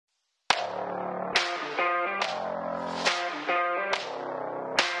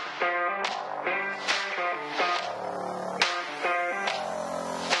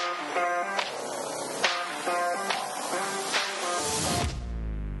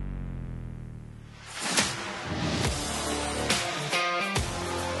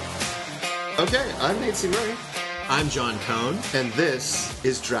Okay, I'm Nate C. Murray, I'm John Cohn. and this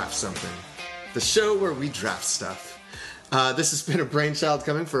is Draft Something, the show where we draft stuff. This has been a brainchild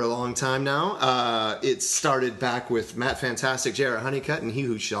coming for a long time now. It started back with Matt Fantastic, J.R. Honeycutt, and He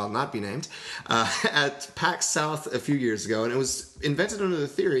Who Shall Not Be Named at PAX South a few years ago, and it was invented under the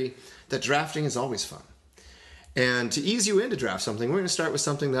theory that drafting is always fun. And to ease you into Draft Something, we're going to start with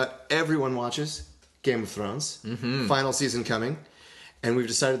something that everyone watches, Game of Thrones, final season coming. And we've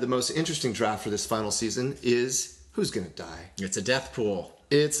decided the most interesting draft for this final season is who's going to die. It's a death pool.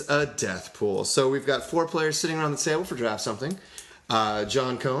 It's a death pool. So we've got 4 players sitting around the table for Draft Something.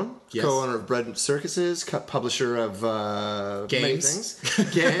 John Cohn, Yes. co-owner of Bread Circuses, publisher of many Games.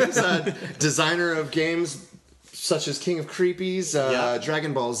 things. Games. Designer of games such as King of Creepies,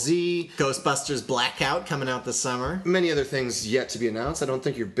 Dragon Ball Z. Ghostbusters Blackout coming out this summer. Many other things yet to be announced. I don't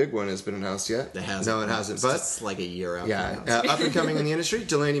think your big one has been announced yet. It hasn't. No, it hasn't. It's But just like a year out. yeah, from now. up and coming in the industry,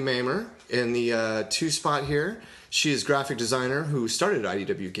 Delaney Mamer in the 2 spot here. She is graphic designer who started at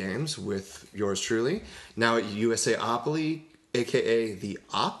IDW Games with yours truly. Now at USAopoly, aka the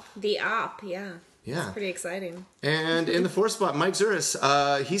Op. The Op, yeah. Yeah. It's pretty exciting. And in the 4th spot, Mike Zuris.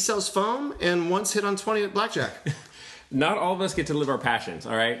 He sells foam and once hit on 20 at blackjack. Not all of us get to live our passions,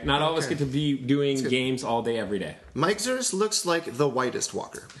 all right? Not all of us get to be doing games all day, every day. Mike Zuris looks like the whitest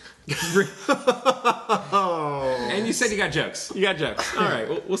walker. And you said you got jokes. You got jokes. All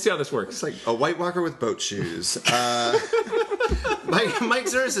right, we'll see how this works. It's like a white walker with boat shoes. Mike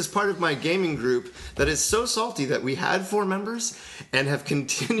Zuris is part of my gaming group that is so salty that we had 4 members and have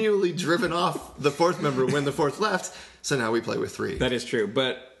continually driven off the 4th member when the 4th left. So now we play with 3. That is true.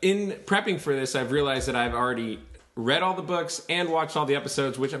 But in prepping for this, I've realized that I've already read all the books and watched all the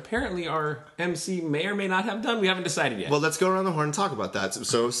episodes, which apparently our MC may or may not have done. We haven't decided yet. Well, let's go around the horn and talk about that.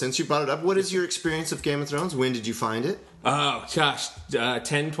 So since you brought it up, what is your experience of Game of Thrones? When did you find it? Oh, gosh,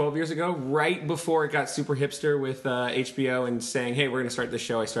 10, 12 years ago, right before it got super hipster with HBO and saying, hey, we're going to start this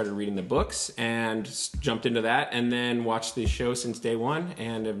show, I started reading the books and jumped into that and then watched the show since day one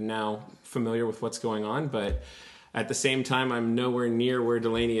and am now familiar with what's going on. But at the same time, I'm nowhere near where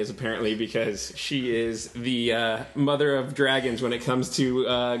Delaney is, apparently, because she is the mother of dragons when it comes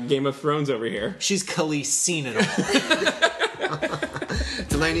to Game of Thrones over here. She's Khaleesi seen it all.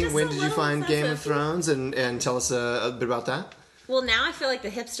 Delaney, Just when a did you little find Game of excessive. Thrones? And tell us a bit about that. Well, now I feel like the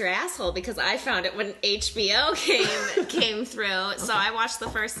hipster asshole because I found it when HBO came through. So I watched the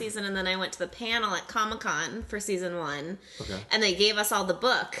first season and then I went to the panel at Comic-Con for season 1. Okay. And they gave us all the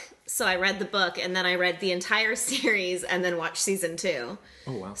book. So I read the book and then I read the entire series and then watched season 2.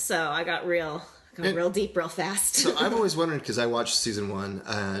 Oh, wow. So I got real deep real fast. So I've always wondered, because I watched season 1,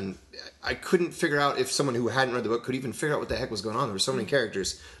 and I couldn't figure out if someone who hadn't read the book could even figure out what the heck was going on. There were so many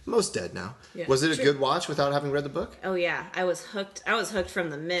characters, most dead now. Yeah. Was it a good watch without having read the book? Oh yeah, I was hooked. I was hooked from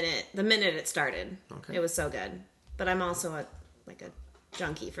the minute it started. Okay. It was so good. But I'm also a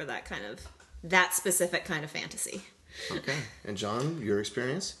junkie for that specific kind of fantasy. Okay. And John, your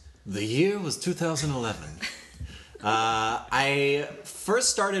experience? The year was 2011. I first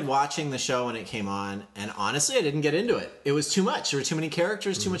started watching the show when it came on, and honestly, I didn't get into it. It was too much. There were too many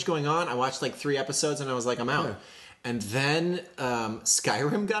characters, too much going on. I watched like 3 episodes, and I was like, I'm out. Yeah. And then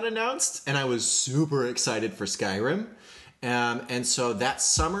Skyrim got announced, and I was super excited for Skyrim. And so that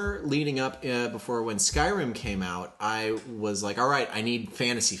summer leading up before when Skyrim came out, I was like, all right, I need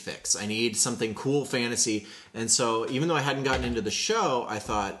fantasy fix. I need something cool fantasy. And so even though I hadn't gotten into the show, I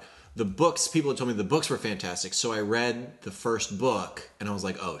thought, the books, people had told me the books were fantastic. So I read the first book and I was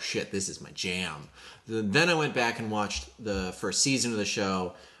like, oh shit, this is my jam. Then I went back and watched the first season of the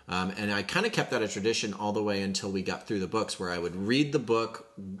show. And I kind of kept that a tradition all the way until we got through the books, where I would read the book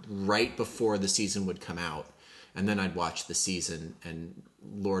right before the season would come out. And then I'd watch the season and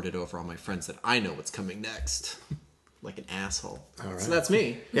lord it over all my friends that I know what's coming next. Like an asshole. All right. So that's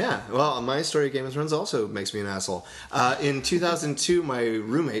me. Yeah, well, my story of Game of Thrones also makes me an asshole. In 2002, my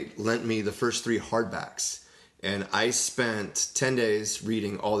roommate lent me the first 3 hardbacks, and I spent 10 days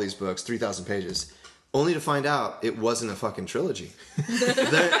reading all these books, 3,000 pages, only to find out it wasn't a fucking trilogy.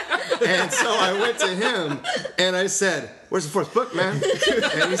 And so I went to him, and I said, where's the 4th book, man?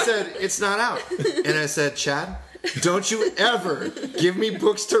 And he said, it's not out. And I said, Chad, don't you ever give me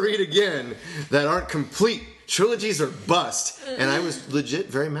books to read again that aren't complete. Trilogies are bust. And I was legit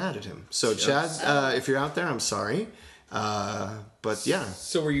very mad at him. So, Chad, if you're out there, I'm sorry. But yeah.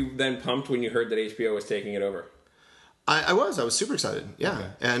 So were you then pumped when you heard that HBO was taking it over? I was super excited. Yeah.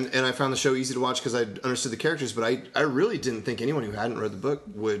 Okay. And I found the show easy to watch because I understood the characters. But I really didn't think anyone who hadn't read the book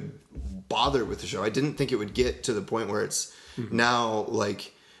would bother with the show. I didn't think it would get to the point where it's now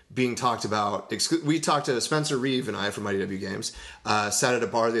like being talked about. We talked to Spencer Reeve and I from IDW Games, sat at a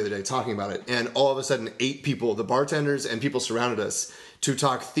bar the other day talking about it, and all of a sudden 8 people, the bartenders and people surrounded us to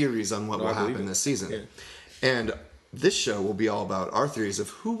talk theories on what will happen this season. Yeah. And this show will be all about our theories of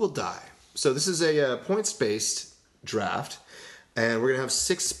who will die. So this is a points-based draft, and we're going to have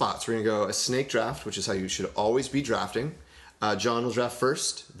 6 spots. We're going to go a snake draft, which is how you should always be drafting. John will draft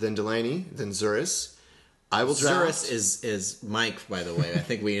first, then Delaney, then Zuris. I will draft. Zuris is Mike, by the way. I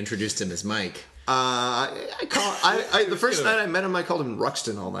think we introduced him as Mike. The first night I met him, I called him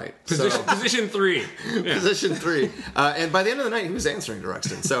Ruxton all night. Position 3. Yeah. Position 3. And by the end of the night, he was answering to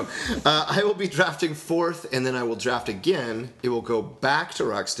Ruxton. So I will be drafting 4th, and then I will draft again. It will go back to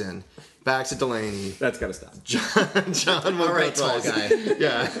Ruxton, back to Delaney. That's got to stop. John will go tall twice. guy.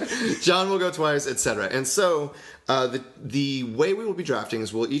 Yeah, John will go twice, etc. And so the way we will be drafting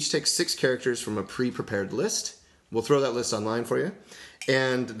is we'll each take 6 characters from a pre-prepared list. We'll throw that list online for you.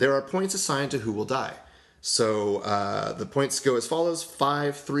 And there are points assigned to who will die. So the points go as follows: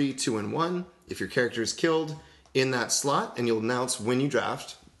 5, 3, 2, and 1. If your character is killed in that slot, and you'll announce when you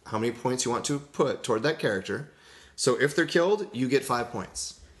draft how many points you want to put toward that character. So if they're killed, you get 5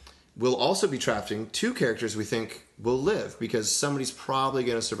 points. We'll also be drafting 2 characters we think will live, because somebody's probably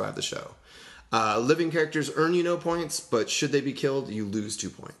going to survive the show. Living characters earn you no points, but should they be killed, you lose 2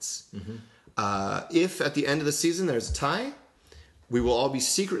 points. Mm-hmm. If at the end of the season there's a tie, we will all be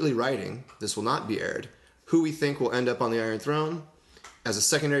secretly writing, this will not be aired, who we think will end up on the Iron Throne. As a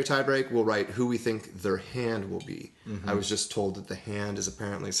secondary tiebreak, we'll write who we think their hand will be. Mm-hmm. I was just told that the hand is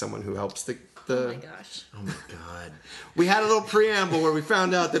apparently someone who helps the... Oh my gosh. Oh my god. We had a little preamble where we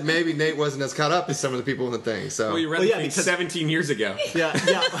found out that maybe Nate wasn't as caught up as some of the people in the thing. So Well, you read the thing 17 years ago. Yeah.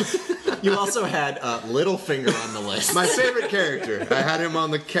 You also had Littlefinger on the list. my favorite character. I had him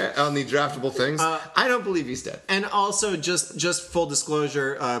on the draftable things. I don't believe he's dead. And also, just full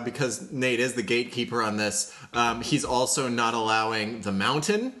disclosure, because Nate is the gatekeeper on this, he's also not allowing the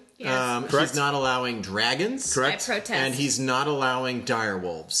Mountain. Yes. Correct. He's not allowing dragons. Correct. I protest. And he's not allowing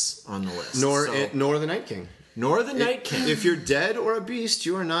direwolves on the list. Nor So- the Night King. nor the Night King. If you're dead or a beast,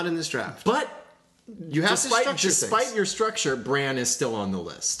 you are not in this draft. But You have to structure despite things. your structure, Bran is still on the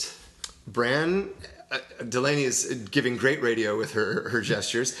list. Bran, Delaney is giving great radio with her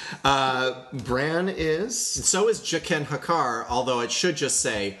gestures. Bran is... So is Jaqen H'ghar, although it should just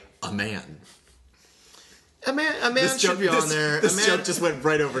say a man. A man should be on there. This a man, joke just went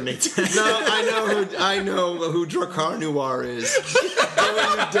right over Nate's head. No, I know who Drakkar Noir is.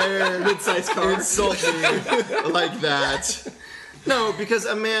 Don't you dare Mid-sized car. insult me like that. No, because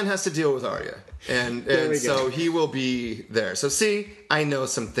a man has to deal with Arya, and we so go. he will be there. So see, I know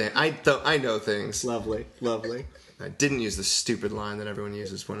something. I know things. Lovely. I didn't use the stupid line that everyone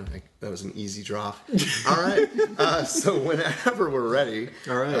uses when that was an easy drop. All right. So whenever we're ready,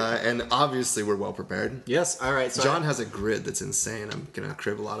 All right. And obviously we're well prepared. Yes, all right. So John has a grid that's insane. I'm gonna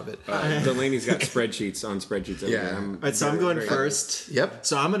crib a lot of it. Delaney's got spreadsheets on spreadsheets. Over Yeah. there. all right, so I'm going very- first. Yep.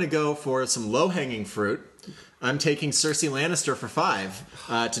 So I'm going to go for some low-hanging fruit. I'm taking Cersei Lannister for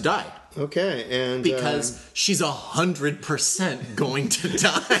 5 to die. Okay, and Because she's 100% going to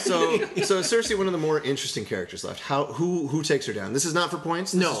die. so Cersei, one of the more interesting characters left. Who takes her down? This is not for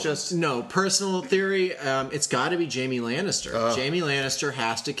points. This is just no. Personal theory. It's got to be Jaime Lannister. Jaime Lannister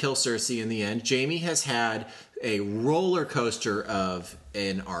has to kill Cersei in the end. Jaime has had a roller coaster of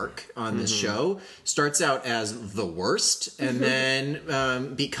an arc on this show. Starts out as the worst, and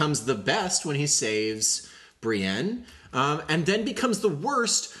then becomes the best when he saves Brienne. And then becomes the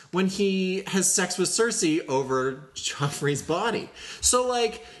worst when he has sex with Cersei over Joffrey's body. So,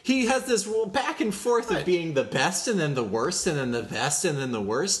 like, he has this back and forth of being the best and then the worst and then the best and then the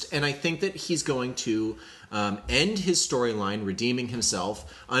worst. And I think that he's going to end his storyline, redeeming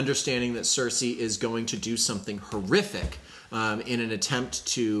himself, understanding that Cersei is going to do something horrific in an attempt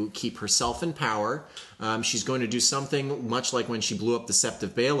to keep herself in power. She's going to do something much like when she blew up the Sept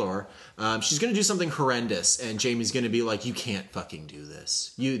of Baelor. She's going to do something horrendous, and Jaime's going to be like, "You can't fucking do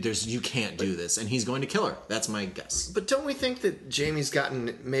this. You can't do this," and he's going to kill her. That's my guess. But don't we think that Jaime's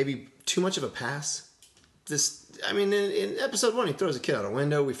gotten maybe too much of a pass? In episode 1, he throws a kid out a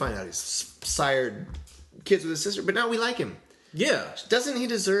window. We find out he's sired kids with his sister, but now we like him. Yeah, Doesn't he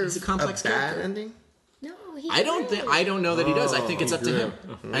deserve He's a complex bad character. ending? No, he I don't know that he does. I think it's up to him.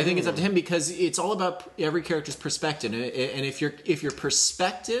 Mm-hmm. I think it's up to him because it's all about every character's perspective. And if your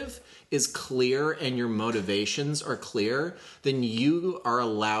perspective is clear and your motivations are clear, then you are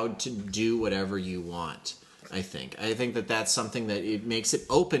allowed to do whatever you want. I think that that's something that it makes it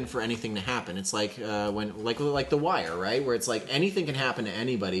open for anything to happen. It's like like The Wire, right? Where it's like anything can happen to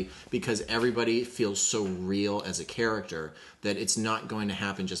anybody because everybody feels so real as a character that it's not going to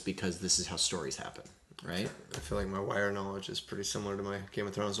happen just because this is how stories happen. Right? I feel like my Wire knowledge is pretty similar to my Game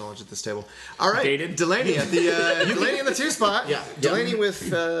of Thrones knowledge at this table. All right, Dated. Delaney at the Delaney in the 2 spot. Yeah. Delaney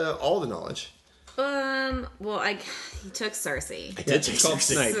with all the knowledge. Well, he took Cersei. I did take It's called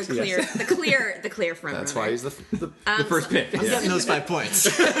Cersei. Snipes, The yes. clear front That's runner. why he's the The first pick. I'm getting those 5 points.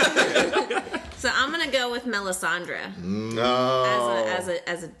 So I'm gonna go with Melisandre no.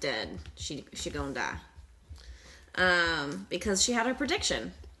 as a dead. She gonna die. Because she had her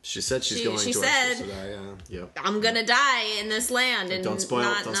prediction. She said she's She going to said- to die. Yeah. Yep. I'm gonna die in this land, and Don't spoil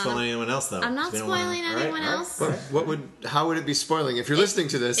anyone else though. I'm not We don't wanna- spoiling all right, anyone all right. else. How would it be spoiling if you're listening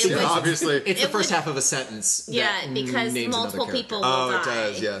to this? it Yeah, would- obviously. It's the It first would- half of a sentence. Yeah, that because names another multiple character. people will Oh, die. it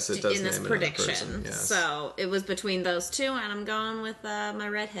does. Yes, it does in this name another prediction. person, yes. So it was between those two, and I'm going with my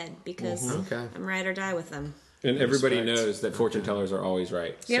redhead because Okay. I'm ride or die with them. And everybody Respect. knows that fortune tellers are always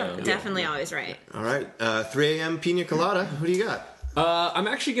right. Yeah, So. definitely always right. All right. 3 a.m. Pina Colada. Who do you got? I'm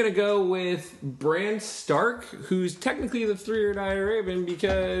actually going to go with Bran Stark, who's technically the three-eyed Raven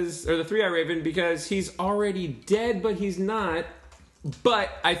because he's already dead, but he's not. But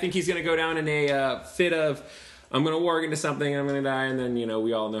I think he's going to go down in a fit of, I'm going to warg into something, I'm going to die, and then,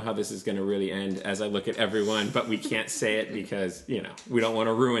 we all know how this is going to really end as I look at everyone, but we can't say it because, we don't want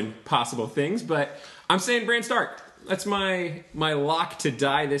to ruin possible things, but I'm saying Bran Stark. That's my lock to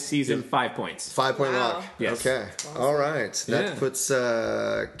die this season, 5 points. 5-point Wow. lock. Yes. Okay. All right. That Yeah. puts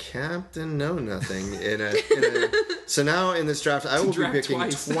Captain Know Nothing in a. So now in this draft, I will be draft picking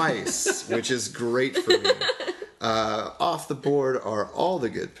twice. which is great for me. Off the board are all the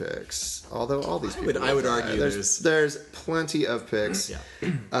good picks. Although all these people, I would argue there's plenty of picks. Yeah.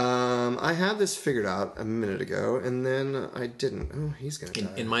 I had this figured out a minute ago, and then I didn't. Oh, he's gonna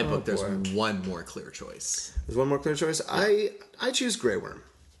die. In my book, there's boy. one more clear choice. There's one more clear choice. I choose Grey Worm.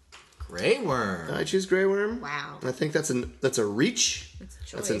 Grey Worm. I choose Grey Worm. Wow. I think that's a reach. That's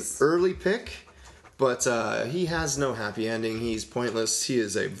a That's an choice. early pick, but he has no happy ending. He's pointless. He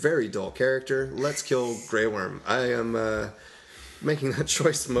is a very dull character. Let's kill Grey Worm. I am making that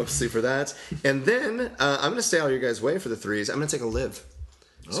choice mostly for that. And then I'm going to stay out of your guys' way for the threes. I'm going to take a live.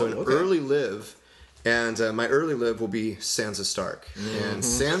 So an okay. early live. And my early live will be Sansa Stark. And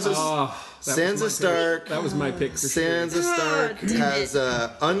Sansa Stark. That was my pick for sure. Sansa Stark damn it. has,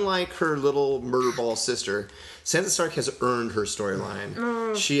 unlike her little murder ball sister, Sansa Stark has earned her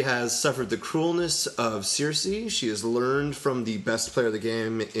storyline. She has suffered the cruelness of Cersei. She has learned from the best player of the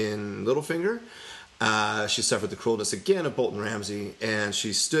game in Littlefinger. She suffered the cruelness again of Bolton Ramsay, and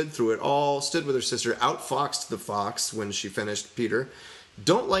she stood through it all, stood with her sister, outfoxed the fox when she finished Peter.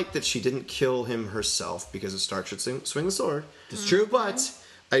 Don't like that she didn't kill him herself because a Stark should swing the sword. It's true, but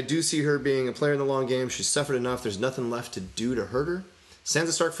I do see her being a player in the long game. She's suffered enough. There's nothing left to do to hurt her.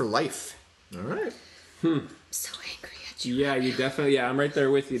 Sansa Stark for life. All right. So angry at you. Yeah, you definitely. Yeah, I'm right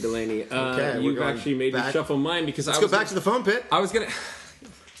there with you, Delaney. Okay, we're you've going actually made me back. shuffle mine because Let's go back to the phone pit. I was gonna.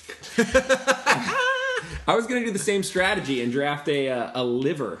 I was gonna do the same strategy and draft a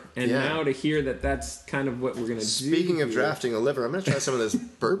liver, and Yeah. now to hear that that's kind of what we're gonna do. Speaking of here. drafting a liver, I'm going to try some of this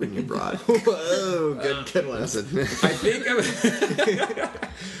bourbon you brought. Whoa, good one. That's a,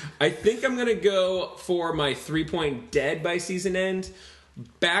 I think I'm gonna go for my 3-point dead by season end.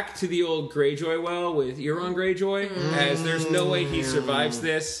 Back to the old Greyjoy well with Euron Greyjoy, as there's no way he survives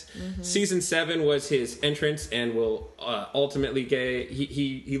this. Season 7 was his entrance, and will ultimately get.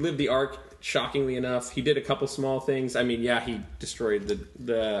 He lived the arc. Shockingly enough, he did a couple small things. I mean, yeah, he destroyed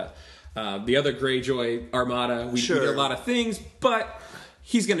the other Greyjoy armada. We did a lot of things, but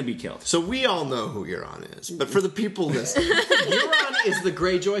he's going to be killed. so we all know who Euron is, but for the people listening, Euron is the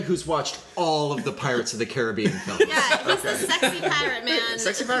Greyjoy who's watched all of the Pirates of the Caribbean films. Yeah, he's the sexy pirate man.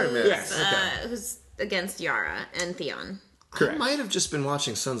 Sexy pirate man. Who's, Yes, who's against Yara and Theon. I might have just been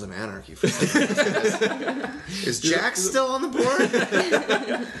watching Sons of Anarchy for some reason. Is Jack still on the board?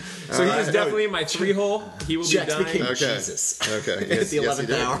 So he is definitely in my 3-hole. He will Jax be dying. became Okay. Jesus. Okay. At the 11th he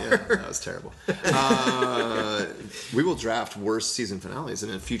did. hour. Yeah, that was terrible. We will draft worst season finales in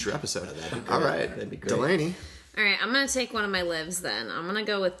a future episode. All right. That'd be great. Delaney. All right, I'm gonna take one of my lives then. I'm gonna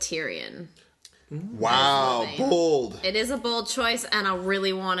go with Tyrion. Wow. Absolutely. Bold. It is a bold choice, and I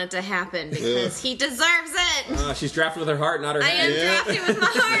really want it to happen because he deserves it. She's drafting with her heart, not her I head. am drafting with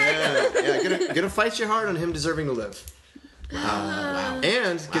my heart. Yeah. Gonna fight you hard on him deserving to live.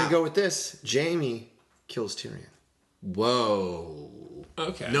 And gonna go with this. Jaime kills Tyrion. Whoa.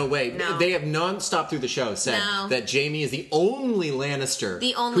 Okay. No way. No. They have nonstop through the show said No. that Jaime is the only Lannister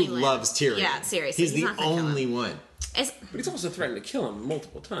who loves Tyrion. Yeah, seriously, He's he's the not gonna kill only him. one. It's, But he's also threatened to kill him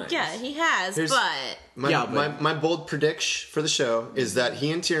multiple times. yeah, he has, There's- but My bold prediction for the show is that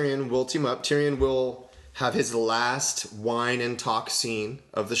he and Tyrion will team up. Tyrion will have his last wine and talk scene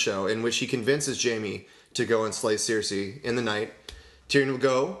of the show, in which he convinces Jaime to go and slay Cersei in the night. Tyrion will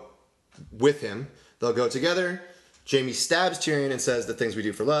go with him. They'll go together. Jaime stabs Tyrion and says the things we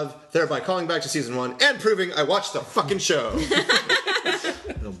do for love, thereby calling back to season 1 and proving I watched the fucking show.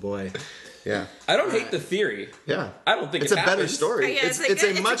 Oh boy. Yeah. I don't hate the theory. Yeah. I don't think it's it a better happens. story. Yeah, it's it's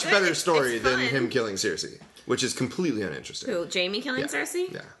a much good- better story it's than fun. him killing Cersei, which is completely uninteresting. who? Jamie killing Yeah.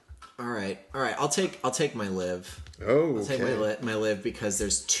 Cersei? Yeah. All right. I'll take my live. Oh, I'll take my live because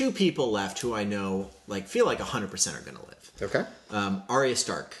there's 2 people left who I know feel like 100% are gonna live. Okay. Arya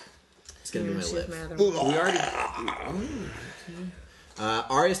Stark is gonna be my live. We already.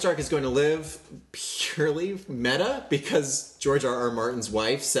 Arya Stark is going to live purely meta because George R.R. Martin's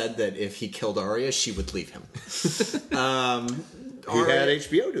wife said that if he killed Arya, she would leave him. He had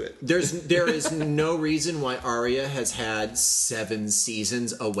HBO do it. There is no reason why Arya has had 7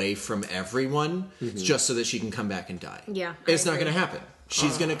 seasons away from everyone just so that she can come back and die. Yeah, It's I not going to agree. happen.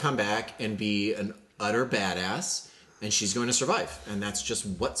 She's going to come back and be an utter badass, and she's going to survive, and that's just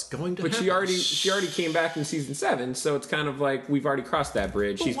what's going to But happen. she already came back in season 7, so it's kind of like we've already crossed that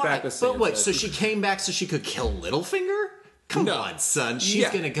bridge. She's Why? back with Sansa. But what? So she came back so she could kill Littlefinger? Come No. on, son. She's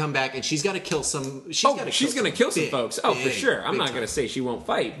Yeah. going to come back and she's got to kill some. She's Oh, gotta she's going to kill some big, folks. Oh, for big, sure. I'm big not time. going to say she won't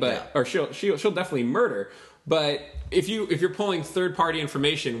fight, but Yeah. or she'll definitely murder. But if you're pulling third party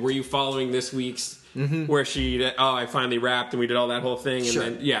information, were you following this week's where I finally rapped and we did all that whole thing and Sure.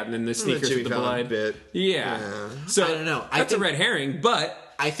 then the sneakers Jimmy with the Fallon blood bit. Yeah. So I don't know. I That's a think- red herring,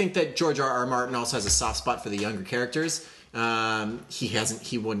 but I think that George R.R. Martin also has a soft spot for the younger characters.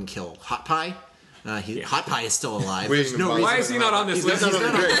 He wouldn't kill Hot Pie. Hot Pie is still alive. We There's didn't no bother. reason. why is he not on this He's list? not on the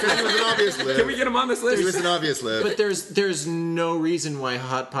grid. He was an obvious live. Can we get him on this He was list? an obvious live. But there's no reason why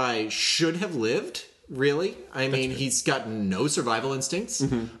Hot Pie should have lived. Really, I mean, he's got no survival instincts,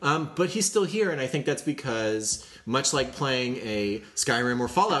 but he's still here, and I think that's because, much like playing a Skyrim or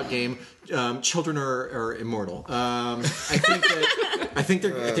Fallout game, children are immortal. I think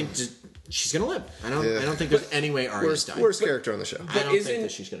just, she's gonna live. I don't think there's any way Arya's dying. Worst character on the show. I don't think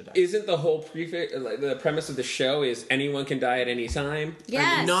that she's gonna die. Isn't the whole the premise of the show is anyone can die at any time?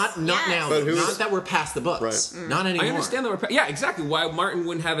 Yes. Not yes. now. But who's- Not that we're past the books. Right. Not anymore. I understand that. Yeah, exactly. Why Martin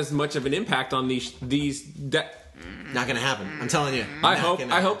wouldn't have as much of an impact on these. Not gonna happen. I'm telling you. I Not hope.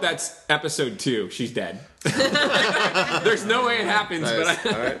 gonna I hope that's episode 2. She's dead. There's no way it happens. Nice.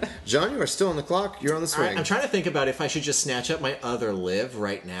 But All right. John, you are still on the clock. You're on the swing. I'm trying to think about if I should just snatch up my other live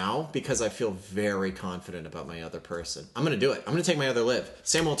right now because I feel very confident about my other person. I'm going to do it. I'm going to take my other live.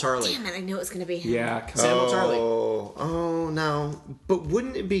 Samuel Tarly. Damn it, I knew it was going to be him. yeah, Samuel Tarly. Oh, no. But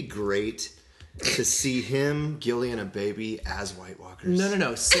wouldn't it be great to see him, Gilly, and a baby as White Walkers?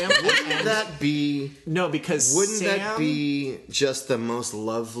 No. Sam. Wouldn't that be? No, because Wouldn't Sam, that be just the most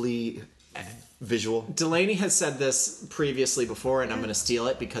lovely visual? Delaney has said this previously before, and I'm going to steal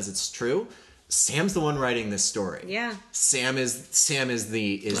it because it's true. Sam's the one writing this story. Yeah. Sam is the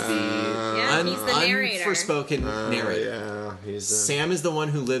Yeah, he's the narrator. unforspoken narrator. Yeah, he's Sam is the one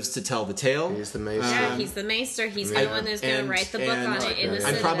who lives to tell the tale. he's the maester. Yeah, he's the maester. He's the one who's going to write the book on it in the I'm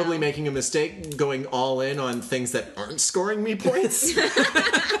Citadel. probably making a mistake going all in on things that aren't scoring me points.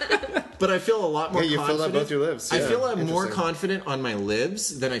 But I feel a lot more Yeah, you confident. filled out both your lives. I Yeah, feel more interesting. confident on my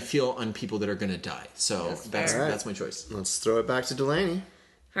lives than I feel on people that are going to die. So that's fair. that's my choice. Let's throw it back to Delaney.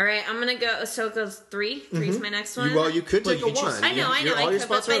 All right, I'm going to go. So it goes 3. 3's my next one. You could take you a can choose. one. I know. All your I could,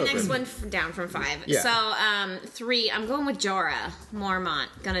 spots but are my open. next one down from 5. Yeah. So 3, I'm going with Jorah Mormont.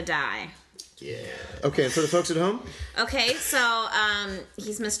 Gonna die. Okay, and for the folks at home, Okay, so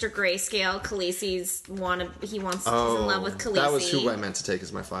he's Mr. Grayscale. Khaleesi's he's in love with Khaleesi. that was who I meant to take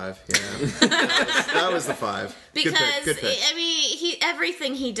as my 5. Yeah, that was the 5. Because Good pick. I mean,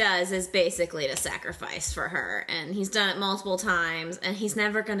 everything he does is basically to sacrifice for her, and he's done it multiple times, and he's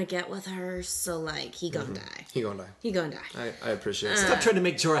never gonna get with her. So like, he gonna die. He gonna die. He gonna die. I appreciate it. Stop trying to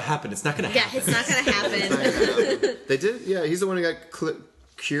make Jorah happen. It's not going to Yeah, happen. it's not gonna happen. They did. Yeah, he's the one who got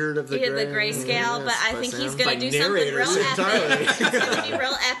cured of the He did the gray. grayscale, but I by think he's Sam. gonna By do something narrator real Sam epic. Tyler. He's gonna be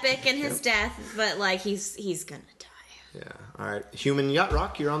real epic in his death, but like he's gonna die. Yeah. All right, Human Yacht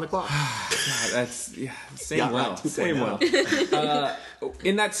Rock, you're on the clock. that's same Yeah, well. right, Same 2.0. well.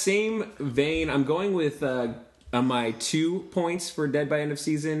 In that same vein, I'm going with my 2 points for Dead by End of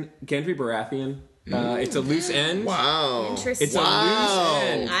Season. Gendry Baratheon. It's a loose end. Wow. Interesting. It's a loose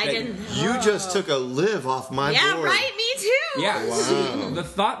end. I That- didn't. You just took a live off my Yeah, board. right. Me too. Yeah. Wow. The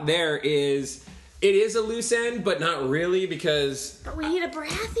thought there is, it is a loose end, but not really, because But we need a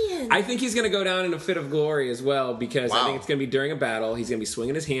Baratheon. I think he's going to go down in a fit of glory as well, because I Wow. think it's going to be during a battle. He's going to be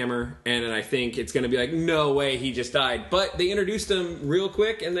swinging his hammer, and then I think it's going to be like, no way, he just died. But they introduced him real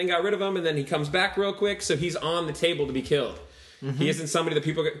quick and then got rid of him, and then he comes back real quick, so he's on the table to be killed. He isn't somebody that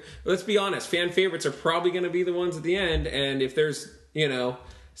people... Let's be honest, fan favorites are probably going to be the ones at the end, and if there's,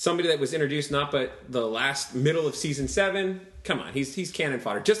 somebody that was introduced not but the middle of season 7... Come on, he's cannon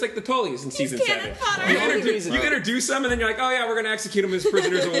fodder, just like the Tullys in season 7. Fodder. You introduce them, and then you're like, oh yeah, we're going to execute them as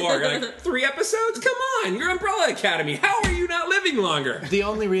prisoners of war. You're like, 3 episodes? Come on, you're Umbrella Academy. How are you not living longer? The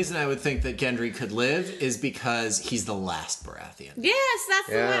only reason I would think that Gendry could live is because he's the last Baratheon. Yes, that's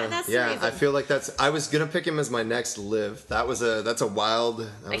the reason. I feel like I was gonna pick him as my next live. That's a wild.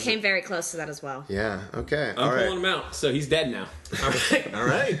 I came very close to that as well. Yeah. Okay. I'm pulling him out, so he's dead now. All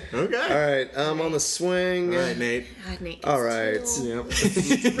right. Okay. All right. I'm on the swing. All right, Nate. God, Nate, All right. Yep.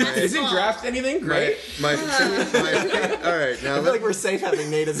 Isn't draft anything? Great. My all right. Now I feel like we're safe having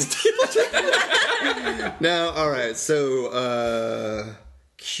Nate as a table. now. All right. So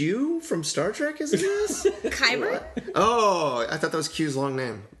Q from Star Trek is in this? Kyber? Oh, I thought that was Q's long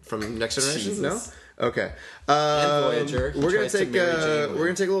name from Next Generation. Jesus. No. Okay. And Voyager. We're gonna Tries to take marry Janeway. we're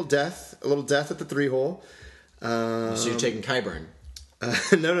gonna take a little death at the 3-hole. So you're taking Qyburn.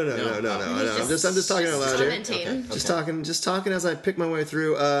 No. I'm just talking out loud here. Commenting. Okay. Just talking as I pick my way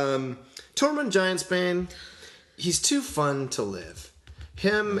through. Tormund Giantsbane, he's too fun to live.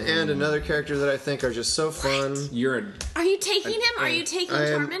 Him and another character that I think are just so fun. Are you taking him? Are you taking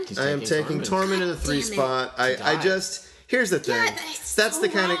Tormund? I am taking Tormund in the 3 damn it. spot. I just here's the thing. that's That's so the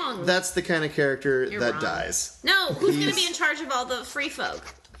kind wrong. of character that wrong. dies. No, who's going to He's- be in charge of all the free folk?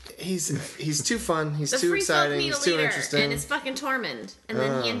 He's too fun. He's The too free exciting. folk need He's a too leader, interesting. and it's fucking Tormund. And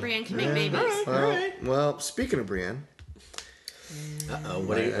then he and Brienne can make babies. Well, speaking of Brienne,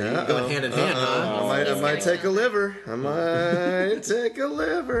 What are you going hand in hand, huh? I might take a liver. I might take a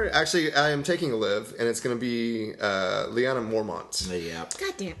liver. Actually, I am taking a live, and it's going to be Lyanna Mormont, Yeah.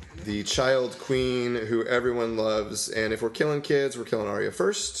 God damn. the child queen who everyone loves. And if we're killing kids, we're killing Arya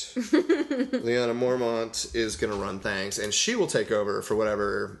first. Lyanna Mormont is going to run things, and she will take over for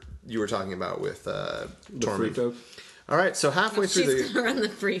whatever you were talking about with Tormund. All right, so halfway through She's the... going to run the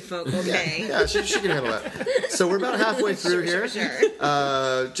free folk, okay? Yeah, she can handle that. So we're about halfway through here.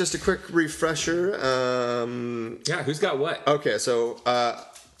 Sure. Just a quick refresher. Yeah, who's got what? Okay, so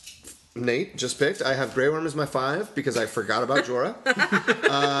Nate just picked. I have Grey Worm as my 5 because I forgot about Jorah.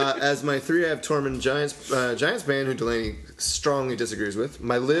 As my 3, I have Tormund Giantsbane, who Delaney strongly disagrees with.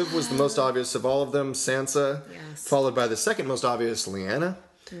 My live was the most obvious of all of them, Sansa, Yes. followed by the second most obvious, Lyanna.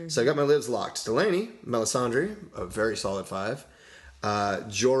 So I got my lives locked. Delaney, Melisandre, a very solid 5.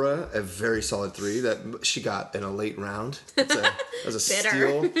 Jorah, a very solid 3 that she got in a late round. That was a Bitter.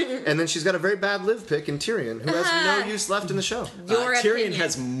 steal. And then she's got a very bad live pick in Tyrion, who has no use left in the show. Your Tyrion opinion.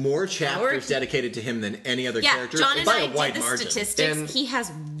 has more chapters dedicated to him than any other Yeah, character John and by I a wide did the margin. statistics. And- he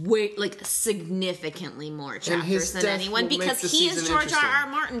has significantly more his chapters than death anyone will make because the he is season George interesting. R. R.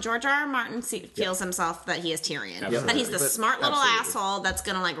 Martin. George R. R. Martin feels himself that he is Tyrion. Absolutely. That he's the But- smart little absolutely. asshole that's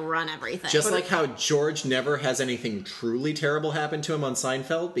gonna run everything. Just like how George never has anything truly terrible happen to him on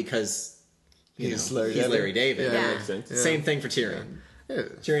Seinfeld because He's he's Larry David. Yeah. Makes sense. Same thing for Tyrion. Yeah.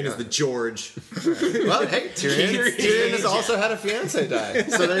 Tyrion is the George. Well, hey, Tyrion has also had a fiance die.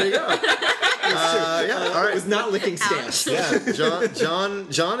 So there you go. Yeah, all right. Was not licking stamps. Yeah,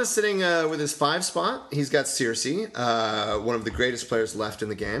 John is sitting with his 5 spot. He's got Cersei, one of the greatest players left in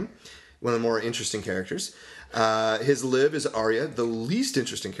the game, one of the more interesting characters. His live is Arya, the least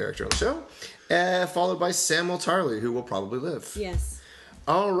interesting character on the show, followed by Samwell Tarly, who will probably live. yes.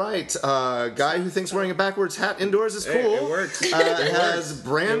 All right, guy who thinks wearing a backwards hat indoors is cool. Hey, it works. Has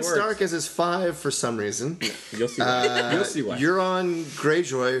Bran It works. Stark as his 5 for some reason. You'll see why. You'll see why. Euron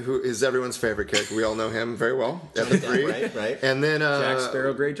Greyjoy, who is everyone's favorite character. We all know him very well at the 3. Right. And then Jack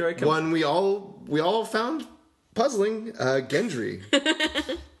Sparrow Greyjoy. Come on. one we all found puzzling, Gendry,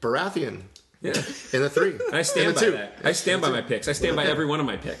 Baratheon Yeah. in the 3. I stand In by the 2. that. I stand by my picks. I stand by every one of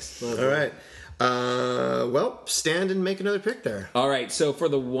my picks. All right. Well, stand and make another pick there. All right, so for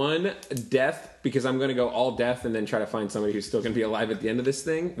the one death, because I'm going to go all death and then try to find somebody who's still going to be alive at the end of this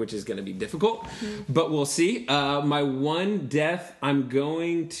thing, which is going to be difficult, but we'll see. My one death, I'm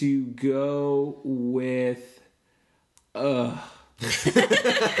going to go with...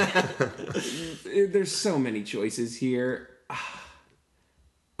 There's so many choices here.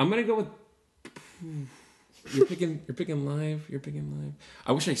 I'm going to go with... You're picking live.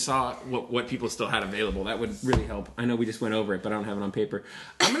 I wish I saw what people still had available. That would really help. I know we just went over it, but I don't have it on paper.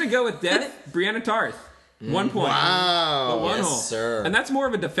 I'm gonna go with death, Brienne of Tarth. 1 point. Wow. One Yes, hole. sir. And that's more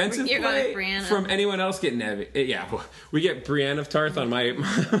of a defensive You're going play with Brienne. from anyone else getting yeah, we get Brienne of Tarth on my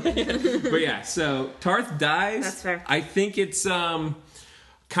but yeah, so Tarth dies. That's fair. I think it's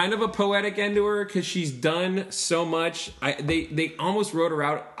kind of a poetic end to her because she's done so much. They almost wrote her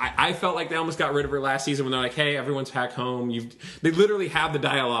out. I felt like they almost got rid of her last season when they're like, hey, everyone's back home. They literally have the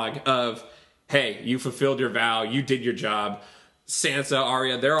dialogue of, hey, you fulfilled your vow, you did your job. Sansa,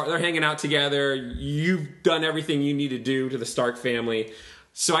 Arya, they're hanging out together. You've done everything you need to do to the Stark family.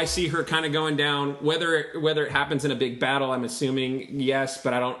 So I see her kind of going down. Whether it happens in a big battle, I'm assuming yes,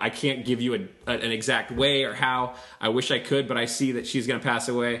 but I can't give you an exact way or how. I wish I could, but I see that she's going to pass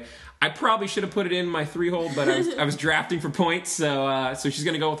away. I probably should have put it in my 3-hole, but I was drafting for points, so she's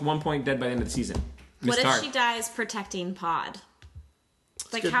going to go with 1 point, dead by the end of the season. What if Tarth. she dies protecting Pod?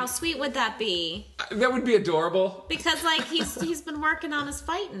 Like, how sweet would that be? That would be adorable. Because, like, he's been working on his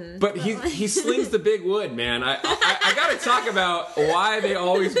fighting. But he slings the big wood, man. I got to talk about why they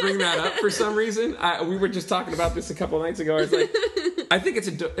always bring that up for some reason. We were just talking about this a couple nights ago. I was like, I think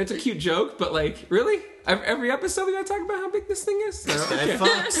it's a cute joke, but like, really? Every episode we got to talk about how big this thing is? This guy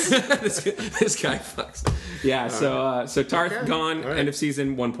fucks. this guy fucks. Yeah, so Tarth Okay. gone, All right. end of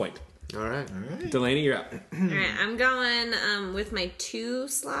season, 1 point. All right. Delaney, you're up. All right, I'm going with my 2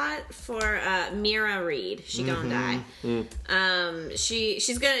 slot for Mira Reed. She gonna die.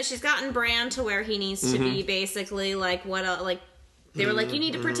 She's gotten Bran to where he needs to be, basically. Like they were like, you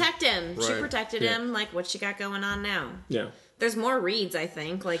need to protect him. She Right. protected him. Like, what she got going on now? Yeah. There's more Reeds, I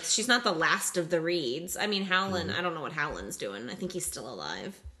think. Like, she's not the last of the Reeds. I mean, Howland. I don't know what Howland's doing. I think he's still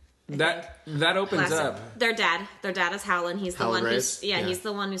alive. That opens up. Their dad is Howland. He's the Howland one Reis? who's he's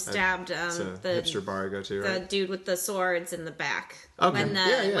the one who stabbed It's a the hipster bar I go to, the right? dude with the swords in the back. Okay.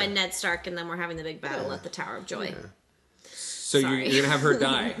 When Ned Stark and them were having the big battle at the Tower of Joy. So you're Sorry. going to have her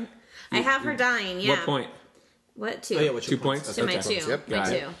die. I have her dying, yeah. What point? What, 2? Oh, yeah, what's 2 your points? to my Okay. 2. Yep. My Got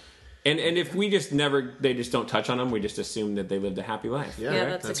 2. it. And if we they just don't touch on them, we just assume that they lived a happy life. Yeah,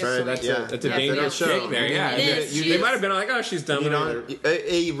 that's a that's good right. point. Yeah, That's a Yeah, dangerous they don't show. shake there. Yeah, It is. they might have been like, "Oh, she's dumb." You know,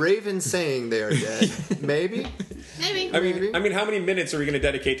 a raven saying they are dead. Maybe. Maybe. I mean, how many minutes are we going to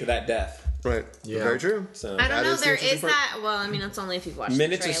dedicate to that death? Right. Yeah. Very true. So I don't That know. is the There interesting is part. that. Well, I mean, it's only if you've watched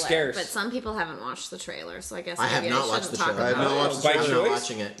Minutes the are trailer. scarce. But some people haven't watched the trailer, so I guess I have maybe not shouldn't watched the talk trailer. I have about not it. watched the by trailer. I'm not choice?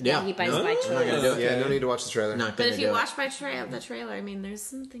 watching it. Yeah, Yeah. he buys No? by I'm not gonna choice. do it. Yeah, no need to watch the trailer. Not But gonna if you do it. watch by the trailer, I mean, there's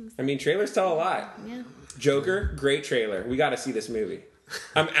some things. I mean, trailers tell a lot. Yeah. Joker, great trailer. We got to see this movie.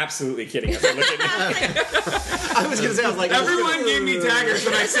 I'm absolutely kidding. As I look at it. I was gonna say, I was like, Everyone gave me daggers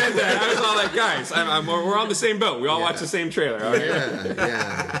when I said that. I was all like, guys, we're on the same boat. We all watch the same trailer. All right?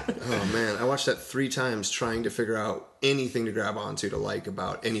 Yeah. Oh man, I watched that 3 times trying to figure out anything to grab onto to like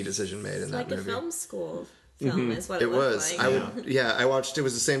about any decision made in that Like a movie. film school film is what it, It looked was. like. I watched. It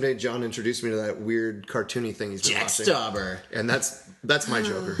was the same day John introduced me to that weird cartoony thing he's been Jack watching. Stauber. And that's my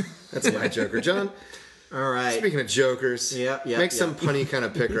Joker. That's my Joker. John, All right. speaking of Jokers, Yep, make some punny kind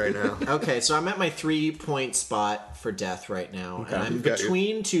of pick right now. Okay, so I'm at my 3-point spot for death right now, and I'm You've got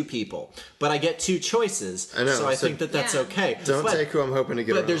between 2 people, but I get 2 choices. I know, so I so think that's Yeah. okay. Don't But- take who I'm hoping to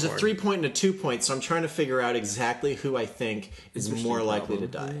get. But around there's a for. 3-point and a 2-point, so I'm trying to figure out exactly who I think is more likely to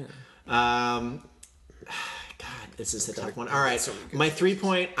die. God, this is a tough one. All right, my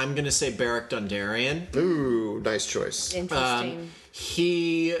 3-point, I'm going to say Beric Dondarrion. Ooh, nice choice. Interesting.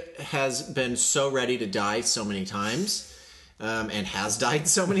 He has been so ready to die so many times, and has died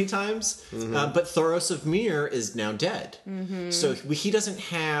so many times. But Thoros of Myr is now dead. So he doesn't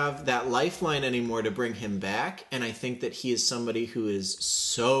have that lifeline anymore to bring him back. And I think that he is somebody who is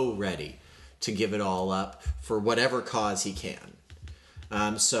so ready to give it all up for whatever cause he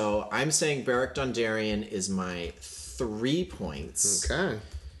can. So I'm saying Beric Dondarrion is my 3 points. Okay.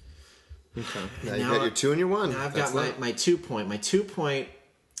 Now you Now- got your 2 and your 1. Now I've That's got it. my 2-point. My 2-point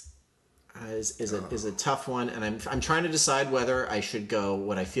is a tough one, and I'm trying to decide whether I should go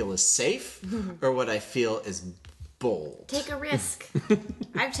what I feel is safe or what I feel is bold. Take a risk.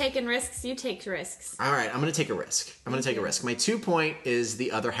 I've taken risks. You take risks. All right, I'm going to take a risk. My 2-point is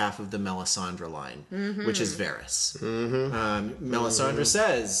the other half of the Melisandre line, which is Varys. Melisandre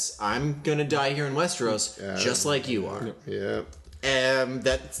says, "I'm going to die here in Westeros, just like you are." Yeah.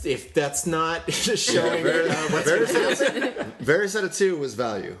 If that's not showing what's going to happen. Varys at a 2 was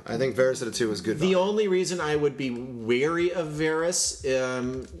value. I think Varys at a 2 was good The value. only reason I would be wary of Varys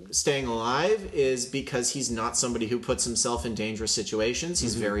staying alive is because he's not somebody who puts himself in dangerous situations.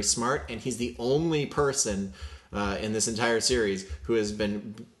 He's very smart, and he's the only person in this entire series who has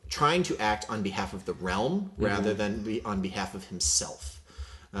been trying to act on behalf of the realm rather than on behalf of himself.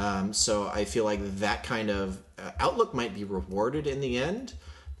 So I feel like that kind of outlook might be rewarded in the end,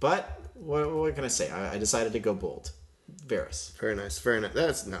 But what can I say? I decided to go bold. Varys. Very nice. Very nice.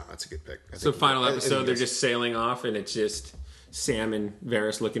 That's a good pick. So final episode, they're just. just sailing off, and it's just Sam and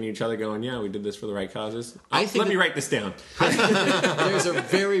Varys looking at each other, going, "Yeah, we did this for the right causes." Let me write this down. There's a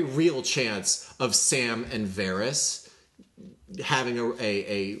very real chance of Sam and Varys having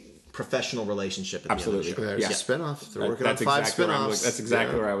a professional relationship. At Absolutely. The end of the show. There's Yeah. a spinoff. They're working on That's 5 exactly where I'm spinoffs. look- that's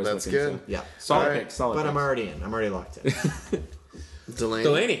exactly where I was That's looking, good. so. Yeah. Solid All right. pick. Solid. But I'm pick. already in. I'm already locked in.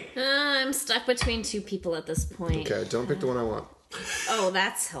 Delaney. I'm stuck between two people at this point. Okay, don't pick the one I want. Oh,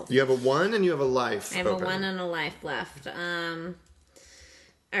 that's helpful. You have a 1 and you have a life. I have open. a 1 and a life left. All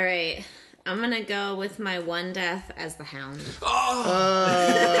right. I'm going to go with my 1 death as the Hound.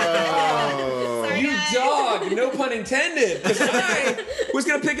 Sorry, You guys. dog! No pun intended. Because I was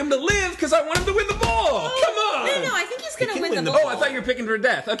gonna pick him to live because I want him to win the ball. Come on! No, I think he's going to can win win the the ball. Oh, I thought you were picking for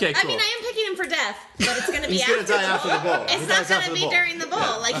death. Okay, cool. I mean, I am picking him for death, but it's going to be He's after gonna die after the ball. It's He not dies going after to the be ball. during the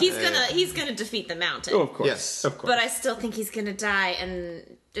ball. Like he's gonna defeat the mountain. Oh, of course. Yes. Of course. But I still think he's going to die. And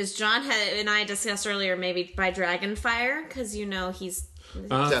as John and I discussed earlier, maybe by Dragonfire, because Definitely he's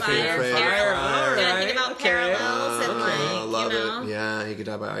afraid. Fire. All Gonna right, think about okay. parallels and I like love you know. it. Yeah, he could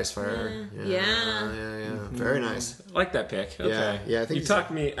die by ice fire. Yeah. Very nice. I like that pick. Okay. Yeah, I think you he's- talked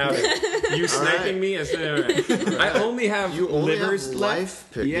me out of it. You sniping me as all right. I only have You only livers have left. life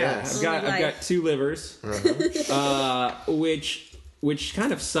pick. Yeah, Yes. I've Only got life. 2 livers, which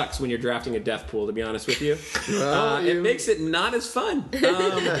kind of sucks when you're drafting a death pool. To be honest with you, it makes it not as fun.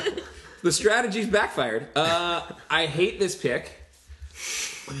 The strategy's backfired. I hate this pick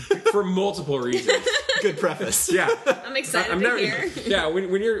for multiple reasons. Good preface. Yeah. I'm excited to hear. Yeah,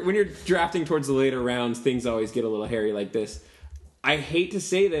 when you're drafting towards the later rounds, things always get a little hairy like this. I hate to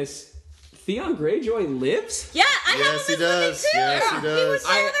say this, Theon Greyjoy lives. Yeah, I Yes, have he him as living does. too. Yes, he He does. was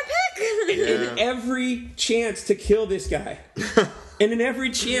my other pick. In every chance to kill this guy, and in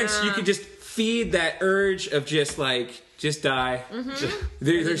every chance you could just feed that urge of just die.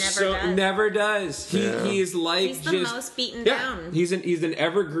 There's never does. He is like He's the just most beaten yeah. down. He's an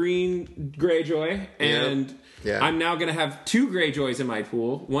evergreen Greyjoy, and Yeah. I'm now gonna have 2 Greyjoys in my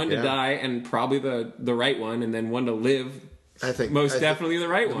pool, one to Yeah. die and probably the right one, and then one to live. I think Most I think- definitely the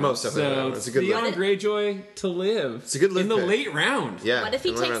right one. Most definitely the right one. It's a good Theon live. Greyjoy to live. It's a good live in the pick. late round. Yeah. What if he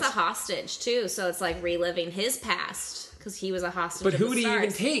in the takes a rounds. hostage too? So it's like reliving his past because he was a hostage. But of who the would he stars.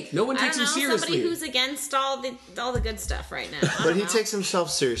 even take? No one I takes don't him know. seriously. Somebody who's against all the good stuff right now. But he takes himself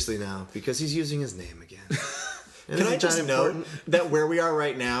seriously now because he's using his name again. Can I just note that where we are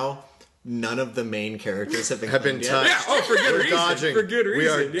right now, none of the main characters have been claimed yet? touched. Yeah, oh, for good We're reason. dodging. For good We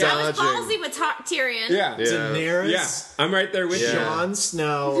are reason. Yeah. That was dodging. ballsy with Tyrion. Yeah. Daenerys, Yeah. I'm right there with Yeah. you. Jon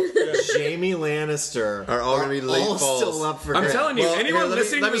Snow, Jamie Lannister Are all gonna be late all falls. still up for I'm grabs. telling you, Well, anyone here, let me-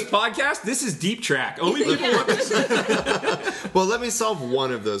 listening let to this me- podcast, this is deep track. Only people want this. Well, let me solve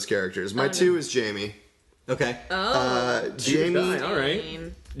one of those characters. My 2 is Jamie. Okay. Jamie. All right.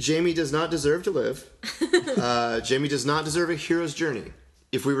 Jamie does not deserve to live. Jamie does not deserve a hero's journey.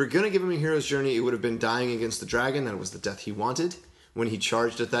 If we were going to give him a hero's journey, it would have been dying against the dragon. That was the death he wanted. When he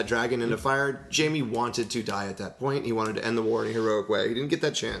charged at that dragon into fire, Jamie wanted to die at that point. He wanted to end the war in a heroic way. He didn't get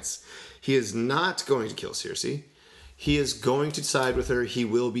that chance. He is not going to kill Cersei. He is going to side with her. He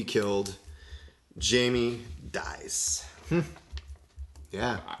will be killed. Jamie dies.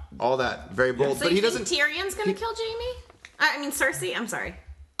 Yeah, all that. Very bold. So but you he think doesn't... Tyrion's gonna kill Jamie? I mean Cersei. I'm sorry.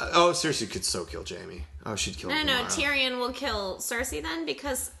 Cersei could so kill Jamie. Oh, she'd kill him No, tomorrow. Tyrion will kill Cersei then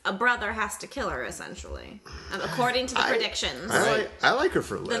because a brother has to kill her essentially, according to the predictions. I like her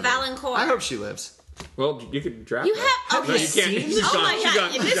for a living. Valancourt. I hope she lives. Well, you could draft You that. have No, okay. you can't. She's Oh gone. my She's god,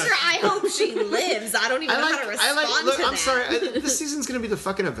 gone. She's Mr. gone. I hope she lives. I don't even know how to respond look, to I'm that. sorry. This season's going to be the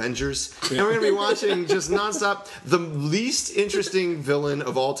fucking Avengers. And we're going to be watching just nonstop. The least interesting villain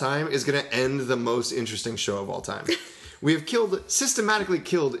of all time is going to end the most interesting show of all time. We have systematically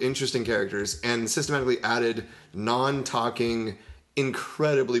killed interesting characters and systematically added non-talking,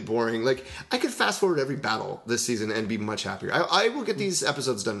 incredibly boring. Like, I could fast forward every battle this season and be much happier. I will get these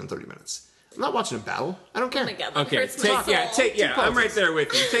episodes done in 30 minutes. I'm not watching a battle. I don't care. Oh my god, that Okay, hurts my soul. I'm right there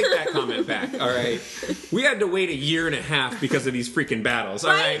with you. Take that comment back. All right, we had to wait a year and a half because of these freaking battles.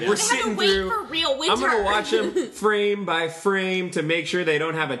 All Right? right, we're They had to sitting wait through. for real winter. I'm gonna watch them frame by frame to make sure they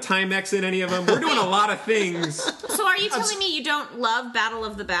don't have a Timex in any of them. We're doing a lot of things. So are you telling me you don't love Battle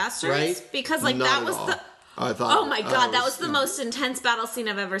of the Bastards? Right? Because like Not that at was all. the I thought, oh my god, that was the most intense battle scene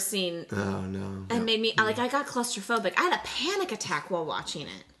I've ever seen, Oh, no. and made me like I got claustrophobic. I had a panic attack while watching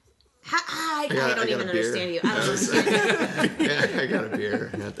it. I got don't a even beer. understand you. I don't understand. Yeah, I got a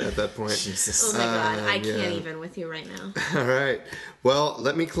beer at that point. Oh my god, I can't yeah. even with you right now. All right. Well,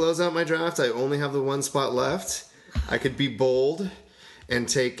 let me close out my draft. I only have the one spot left. I could be bold and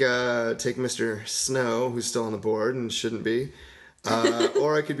take Mr. Snow, who's still on the board and shouldn't be.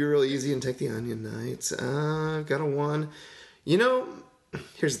 Or I could be really easy and take the Onion Knights. I've got a 1. You know,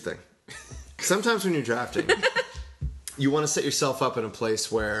 here's the thing. Sometimes when you're drafting, you want to set yourself up in a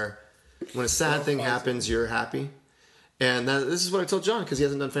place where when a sad thing happens, you're happy. And this is what I told John, because he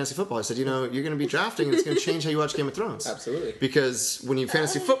hasn't done fantasy football. I said, you know, you're going to be drafting, and it's going to change how you watch Game of Thrones. Absolutely. Because when you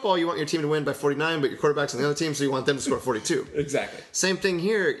fantasy football, you want your team to win by 49, but your quarterback's on the other team, so you want them to score 42. Exactly. Same thing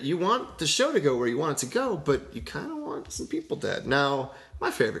here. You want the show to go where you want it to go, but you kind of want some people dead. Now, my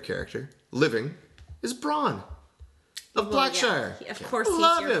favorite character, living, is Bronn of Blackshire. Yeah. Of course,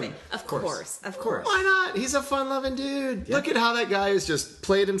 Love he's your him. Of course. Why not? He's a fun-loving dude. Look at how that guy has just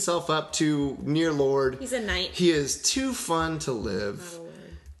played himself up to near Lord. He's a knight. He is too fun to live.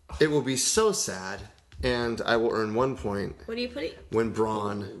 It will be so sad, and I will earn 1 point What are you putting? when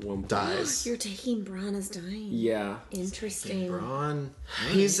Bronn dies. You're taking Bronn as dying. Yeah. Interesting. Bronn.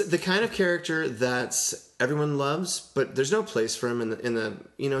 He's the kind of character that everyone loves, but there's no place for him in the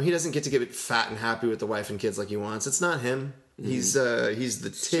you know, he doesn't get to get fat and happy with the wife and kids like he wants. It's not him. He's the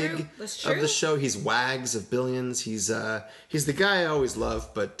Tig That's of true. the show. He's Wags of Billions. He's the guy I always love,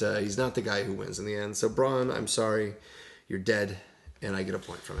 but he's not the guy who wins in the end. So Bronn, I'm sorry, you're dead, and I get a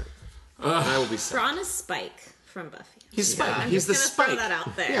point from it. And I will be sad. Bronn is Spike from Buffy. He's Spike. I'm He's the just gonna Spike. throw that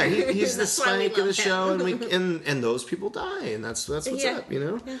out there. Yeah, he's the That's why we Spike of the love show, him. and those people die, and that's what's Yeah. up, you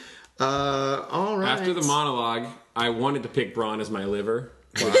know. All right. After the monologue, I wanted to pick Bronn as my liver.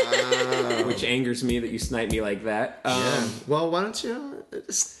 Which angers me that you snipe me like that. Yeah. Well, why don't you?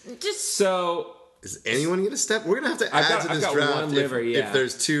 Just So Is anyone get a step? We're gonna have to I've add got- to I've this got draft one if, liver, yeah. if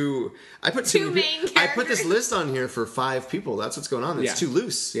there's two. I put Two too main I put this characters. list on here for 5 people. That's what's going on. It's Yeah. too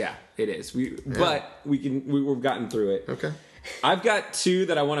loose. yeah, it is. But we've gotten through it. Okay. I've got 2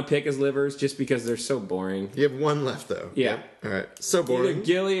 that I want to pick as livers just because they're so boring. You have 1 left though. Yeah. All right. So Either boring.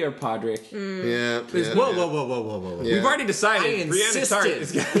 Gilly or Podrick. Yeah. yeah. Whoa. Yeah. We've already decided. I Brianna Tart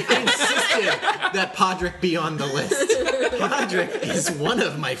is insisted that Podrick be on the list. Podrick is one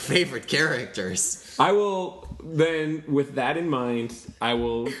of my favorite characters. I will then, with that in mind, I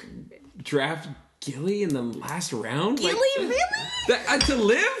will draft Gilly in the last round. Gilly, really? To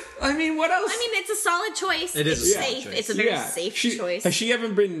live? I mean, what else? I mean, it's a solid choice. It is It's a solid safe. choice. It's a very safe choice. Has she ever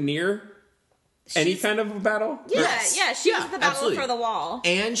been near any She's- kind of a battle? Yeah, Yes. yeah. She Yeah, was the battle absolutely. for the wall.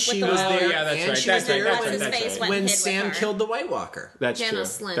 And she the was wall. there. yeah, that's and right. she That's was right. there That's What's right. his That's face right. went when hid with Sam her. killed the White Walker. That's Jenna true.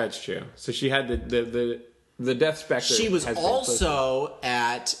 Slint. That's true. So she had the death specter. She was has been close. also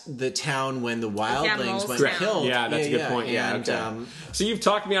at the town when the wildlings Mole's went Town. killed. Yeah, that's a good point. Yeah, and, okay. So you've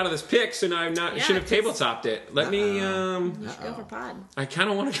talked me out of this pick, so now I'm not. Yeah, should have 'cause- tabletopped it. Let me. Go for Pod. I kind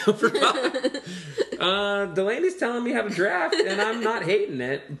of want to go for Pod. Delaney's telling me how to draft, and I'm not hating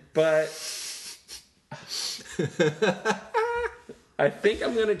it, but I think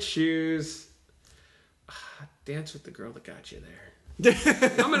I'm gonna choose Dance with the Girl That Got You There.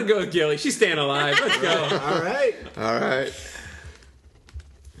 I'm gonna go with Gilly. She's staying alive. Let's go. All right. All right.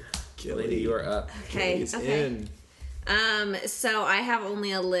 Gilly, you are up. Okay. He's Okay. in. So I have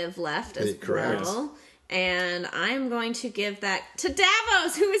only a live left as Correct. well. And I'm going to give that to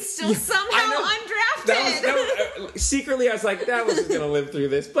Davos, who is still somehow undrafted. Secretly, I was like, Davos is gonna live through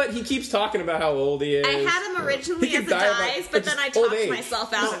this, but he keeps talking about how old he is. I had him originally He as could a die of, dies, but then I just old talked age.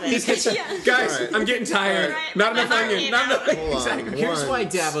 myself out of it. Yeah. Guys, All right. I'm getting tired. All right. Not enough My heart onion. came Not enough out. onion. Hold on. Exactly. Here's One, why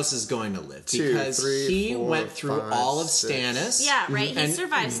Davos is going to live. two, Because three, he four, went through five, all of six. Stannis. Yeah, right. He And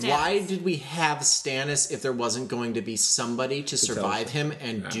survived Stannis. why did we have Stannis if there wasn't going to be somebody to survive him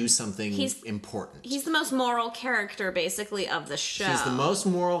and do something important? He's the most moral character, basically, of the show. He's the most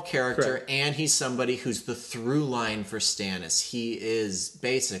moral character, Correct. and he's somebody who's the through line for Stannis. He is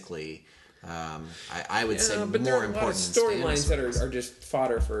basically, I would say, But there more are a lot of important than storylines Stannis that was. are just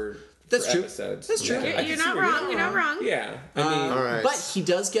fodder for That's true. episodes. That's true. Yeah, I You're can see not where wrong. You're not wrong. Yeah, I mean, All right. But he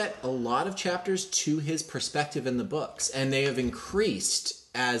does get a lot of chapters to his perspective in the books, and they have increased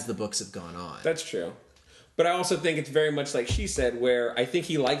as the books have gone on. that's true. But I also think it's very much like she said, where I think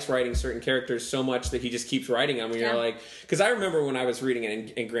he likes writing certain characters so much that he just keeps writing them. And Yeah. you're like, because I remember when I was reading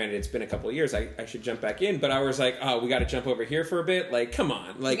it, and granted, it's been a couple of years, I should jump back in, but I was like, oh, we got to jump over here for a bit. Like, come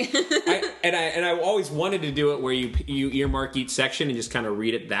on, like, I always wanted to do it where you earmark each section and just kind of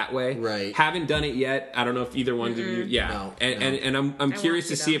read it that way. Right. Haven't done it yet. I don't know if either one of you. Yeah. No, and I'm curious want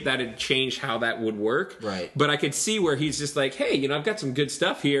to to, see though. if that had changed how that would work. Right. But I could see where he's just like, hey, I've got some good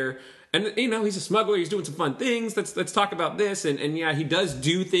stuff here. And, he's a smuggler. He's doing some fun things. Let's talk about this. And yeah, he does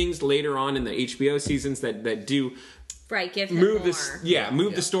do things later on in the HBO seasons that do Right, give him move more. this. Yeah,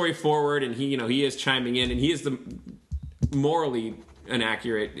 move the story forward. And he is chiming in. And he is the morally an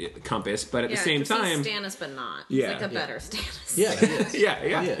accurate compass, but at the same 'cause time, he's Stannis, but not. Yeah. He's like a better Stannis. Yeah, he is.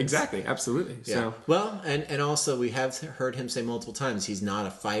 yeah, He is. exactly, absolutely. Yeah. So Well, and also we have heard him say multiple times he's not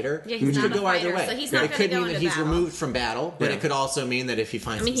a fighter. Yeah, he's Which not could a go either fighter, way. so he's not It gonna could go mean that into he's battle. removed from battle, but Yeah. it could also mean that if he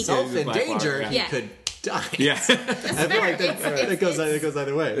finds he himself could- in Blackwater, danger, yeah. he Yeah. could die. yeah, I feel like it goes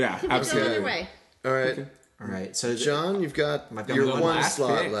either way. yeah, Go absolutely. either way. All right. All right, so John, you've got I've got your one one last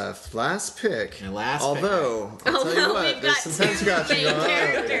slot pick. left. Last pick. My last Although, I'll tell you Although what, we've there's got some two head scratching main going on.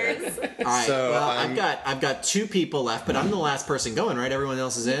 characters. all right. So, well, I've got 2 people left, but I'm the last person going. Right? Everyone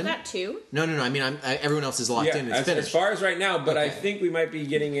else is in. We've got 2. No. I mean, everyone else is locked Yeah, in. It's as finished. far as right now, but I think we might be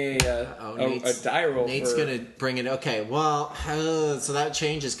getting a die roll. Nate's for, gonna bring it. Okay, well, so that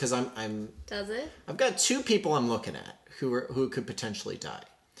changes because Does it? I've got 2 people I'm looking at who could potentially die,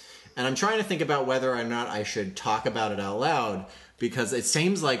 and I'm trying to think about whether or not I should talk about it out loud because it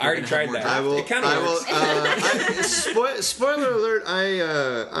seems like I already tried that. I will. It kinda works. Spoiler alert!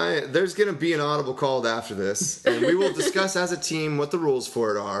 There's going to be an audible called after this, and we will discuss as a team what the rules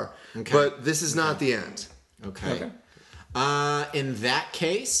for it are. Okay. But this is not the end. Okay. In that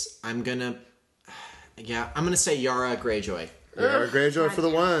case, I'm gonna say Yara Greyjoy. Yara Greyjoy for the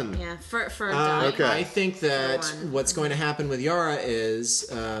one. Yeah, for a die. Okay. I think that For one. what's going to happen with Yara is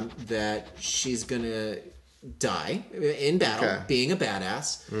that she's going to die in battle, Okay. being a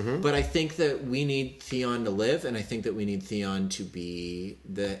badass. But I think that we need Theon to live, and I think that we need Theon to be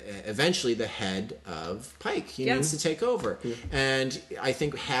eventually the head of Pike. He Yeah. needs to take over. And I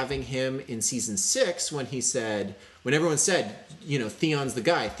think having him in season 6 when everyone said, Theon's the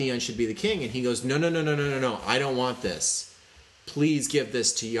guy, Theon should be the king, and he goes, no, I don't want this. Please give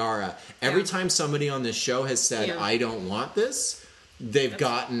this to Yara. Every time somebody on this show has said, Yeah. I don't want this, they've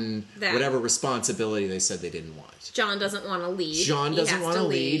gotten that. whatever responsibility they said they didn't want. John doesn't want to lead. John He doesn't has want to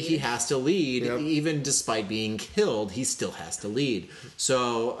lead. He has to lead. Yep. Even despite being killed, he still has to lead.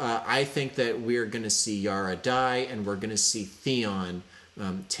 So I think that we're going to see Yara die, and we're going to see Theon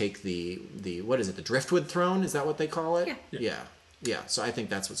take the what is it, the Driftwood throne? Is that what they call it? Yeah. Yeah. So I think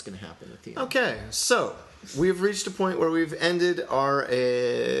that's what's going to happen with Theon. Okay, so we've reached a point where we've ended our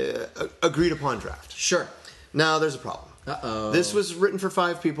agreed upon draft. Sure. Now there's a problem. Uh-oh. This was written for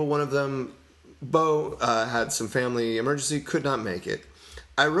 5 people. One of them, Bo, had some family emergency, could not make it.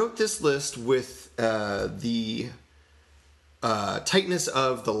 I wrote this list with the tightness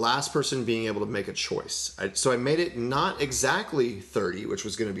of the last person being able to make a choice. So I made it not exactly 30, which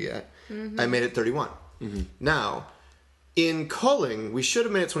was going to be it. I made it 31. Now, in culling, we should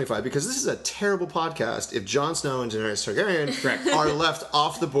have made it 25 because this is a terrible podcast if Jon Snow and Daenerys Targaryen are left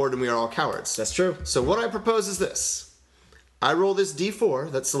off the board and we are all cowards. That's true. So what I propose is this. I roll this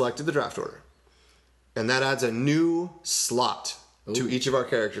D4 that selected the draft order. And that adds a new slot to each of our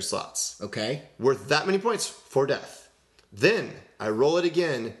character slots. Okay. Worth that many points for death. Then I roll it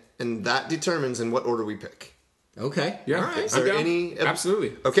again, and that determines in what order we pick. Okay. Yeah. All right. Is there down. any...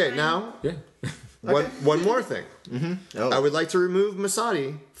 Absolutely. Okay, now, Yeah. one more thing. Oh. I would like to remove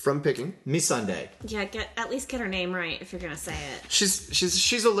Masadi from picking. Miss Sunday. Yeah, at least get her name right if you're gonna say it.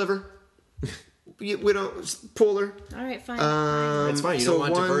 She's a liver. We don't pull her. All right, fine. That's fine. You so don't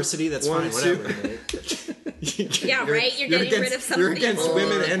want one- diversity. That's one, fine. two. Whatever. yeah, right. You're getting rid of somebody. You're against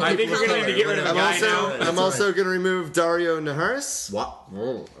women and I think people we're of gonna need to get rid of color. a guy now. I'm also going to remove Dario Naharis. What?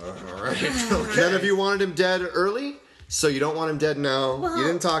 Oh, all right. None of you wanted him dead early, so you don't want him dead now. Well, you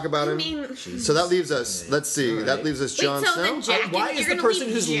didn't talk about I him. mean, So that leaves us. Let's see. All That right. leaves us wait, Jon so Snow. then Jack, Why you're is the gonna person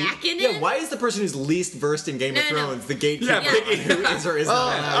leave who's Jack in yeah? it? Why is the person who's least versed in Game of No, no. Thrones the gatekeeper? Yeah, who is or is Oh,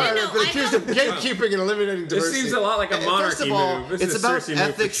 not? all right. No, I've been accused of gatekeeping and eliminating This diversity. seems a lot like a monarchy First of all, move. This it's is a about Cersei move for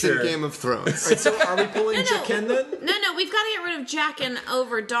ethics sure. in Game of Thrones. So are we pulling No, no. Jaqen then? No, we've got to get rid of Jaqen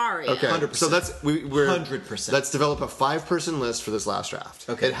over Dario. Okay, 100%. so we're 100%. Let's develop a 5-person list for this last draft.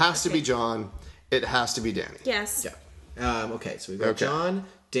 Okay. It has to be John. It has to be Danny. Yes. Yeah. Okay, so we've got Okay. John,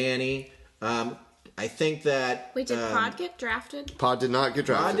 Danny. I think that. Wait, did Pod get drafted? Pod did not get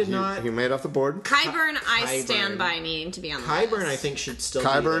drafted. Pod did not. He made off the board. Qyburn, I Qyburn. stand by needing to be on the Qyburn, list. I think, should still. be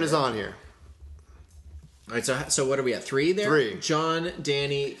Qyburn there. is on here. All right, so what are we at? 3 there. 3. John,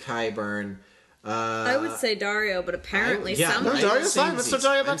 Danny, Qyburn. I would say Dario, but apparently Yeah, No, somebody. Dario's fine. Let's put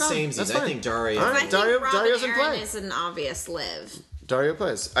Dario back on. Samesies. That's I fine. think Dario. All I right. think Dario's in Robin Arryn play. is an obvious live. Dario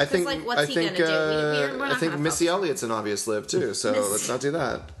plays. I think. like, what's I he think. gonna do? We're not I think gonna Missy focus on Elliott's an obvious live too. So let's not do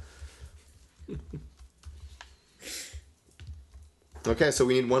that. Okay, so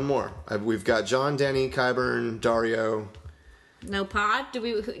we need one more. We've got John, Danny, Qyburn, Dario. No pod?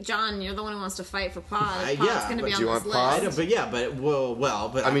 John, you're the one who wants to fight for pod. Pod's yeah, going to but be do you on want this pod?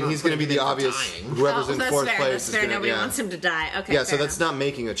 list. But I mean, he's going to be the obvious. Whoever's in that's fourth fair. place That's is fair. going to. Nobody Yeah. wants him to die. Okay. Yeah, so fair that's enough. not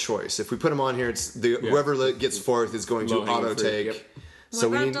making a choice. If we put him on here, it's whoever gets fourth is going to Low-hanging auto fruit, take. yep. So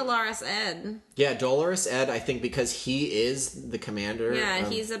what we about need. Dolores Ed? Yeah, Dolores Ed, I think because he is the commander. Yeah,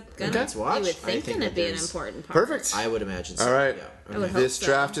 of he's Night's Watch, you would I think that gonna be an there's- important part. Perfect. I would imagine so. All right. Yeah. I would hope This so.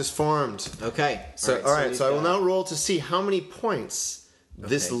 draft is formed. Okay. So, all right. we've So I will got- now roll to see how many points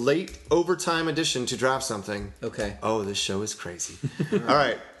this Okay. late overtime addition to draft something. Okay. Oh, this show is crazy. All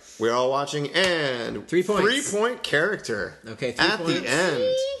right. We're all watching, and 3 points. 3-point character. Okay, 3 at points. the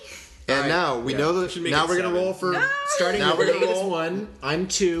end. And right. now we know that. Should make Now it we're gonna 7. roll for. Starting Now with we're gonna Delaney's roll. 1. I'm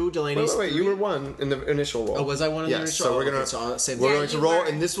 2. Delaney's Wait. You 3. were 1 in the initial roll. Oh, was I 1 in the Yes. initial? So we're Oh, gonna. okay, so I'll say we're Yeah, going to you roll, were.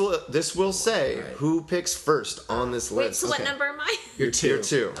 and this will say Right. who picks first on this Wait, list. so what Okay. number am I? You're 2. You're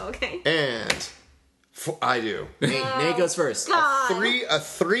 2. Okay. And I do. Nate goes first. God. A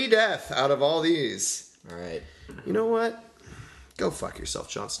 3 death out of all these. All right. You know what? Go fuck yourself,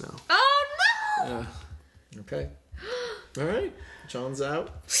 Jon Snow. Oh no! Okay. All right. John's out.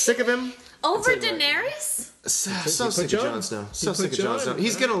 Sick of him. Over Daenerys? So put sick of Jon. Jon Snow. So You sick put of Jon Jon. Snow.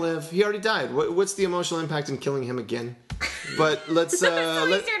 He's gonna live. He already died. What's the emotional impact in killing him again? But let's he's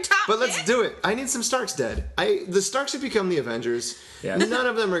your top let's pick? do it. I need some Starks dead. The Starks have become the Avengers. Yeah. None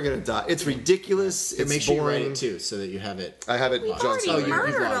of them are gonna die. It's ridiculous. It's Make sure you write boring. it too, so that you have it. I have it. We've Jon already Snow. you've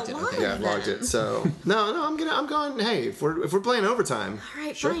murdered logged a it. lot Okay. of Yeah, I've logged them. it. So no, I'm going. Hey, if we're playing overtime, All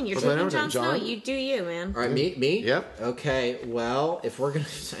right, Sure. fine. You're We're playing taking overtime, Jon Snow. John. You do you, man. All right, me. Yep. Okay. Well, if we're gonna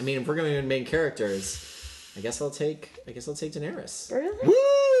do main characters, I guess I'll take Daenerys. Really?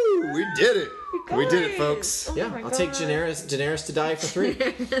 woo, we did it. We did it, Guys. folks. Oh Yeah, my I'll take God. Daenerys to die for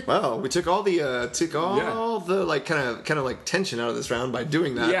 3. Wow, we took all the the like kind of like tension out of this round by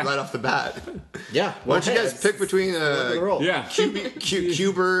doing that Yeah. right off the bat. Yeah. Why don't you guys pick between the roll? Yeah.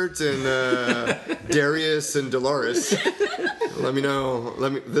 Qbert and Darius and Dolores? Let me know.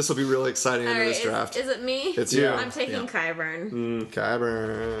 This will be really exciting All under right, this draft. is it me? It's you. I'm taking Yeah. Qyburn.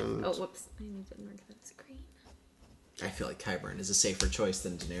 Kyburn. Oh, whoops. I need to mark that as green. I feel like Qyburn is a safer choice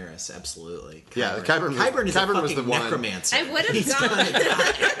than Daenerys. Absolutely. Yeah, Qyburn is a Qyburn was fucking the one. necromancer. I would have He's gone. gonna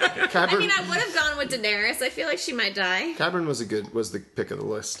die. Kyburn, I mean, I would have gone with Daenerys. I feel like she might die. Kyburn was the pick of the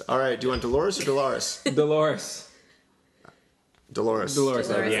list. All right, do you want Dolores or Dolores? Dolores. Dolores. Dolores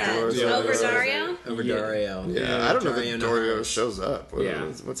yeah. Edge. Yeah. Over Dario? Over Dario. Yeah, I don't know Dario that Dario Naharis. shows up. Yeah.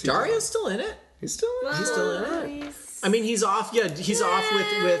 What's he Dario's still in it. doing? He's still in. He's still in it. Nice. I mean, he's off. Yeah, he's off with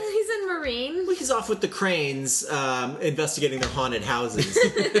He's in Marine. he's off with the Cranes investigating their haunted houses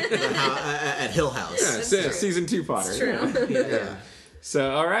at Hill House. Yeah, That's so true. season 2 fodder. True. Yeah.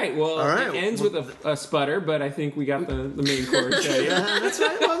 So, all right. Well, All right. it ends with a sputter, but I think we got the main chorus. Yeah. That's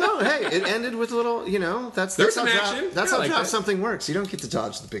right. Well, no, hey, it ended with a little, that's There's how some draft, action. that's I how like draft that. something works. You don't get to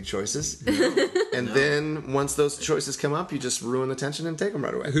dodge the big choices, and then once those choices come up, you just ruin the tension and take them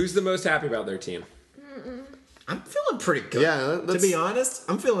right away. Who's the most happy about their team? I'm feeling pretty good. Yeah, to let's- be honest,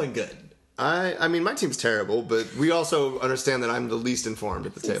 I'm feeling good. I mean, my team's terrible, but we also understand that I'm the least informed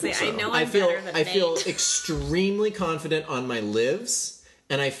at the table. Say, So. I know I I'm feel better than I feel Nate. extremely confident on my lives,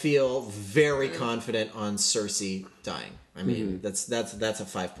 and I feel very confident on Cersei dying. I mean, that's a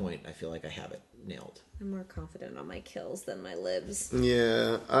 5 point. I feel like I have it nailed. I'm more confident on my kills than my lives.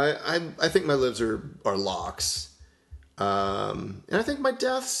 Yeah, I think my lives are locks. And I think my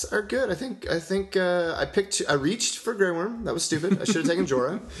deaths are good. I think I reached for Grey Worm. That was stupid. I should have taken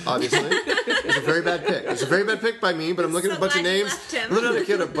Jorah, obviously. It was a very bad pick. It was a very bad pick by me, but I'm looking So at a bunch of glad you names. left him. I'm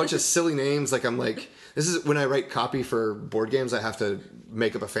looking at a bunch of silly names. Like, I'm like, this is when I write copy for board games, I have to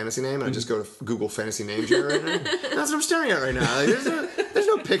make up a fantasy name, and I just go to Google fantasy name generator. And that's what I'm staring at right now. Like, there's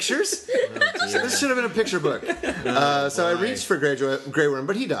no pictures. This should have been a picture book. So I reached for Grey Worm,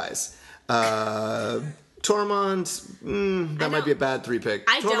 but he dies. Tormund, that might be a bad 3 pick.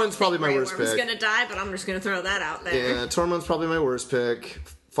 I don't Tormund's probably think my Grey worst Worm's pick. gonna die, but I'm just gonna throw that out there. Yeah, Tormund's probably my worst pick,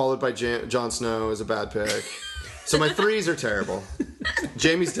 followed by Jon Snow is a bad pick. So my 3s are terrible.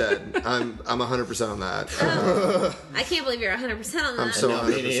 Jamie's dead. I'm 100% on that. I can't believe you're 100% on that. I'm so No,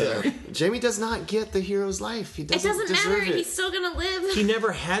 me 100%. Jamie does not get the hero's life. He it doesn't doesn't deserve matter. it. He's still gonna live. He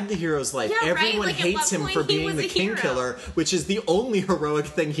never had the hero's life. Yeah, right? Everyone Like, at hates what him point for he being was the a king hero? killer, which is the only heroic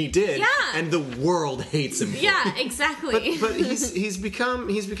thing he did. Yeah. And the world hates him. For it. Yeah, exactly. But he's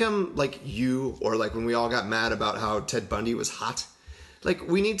become like you, or like when we all got mad about how Ted Bundy was hot. Like,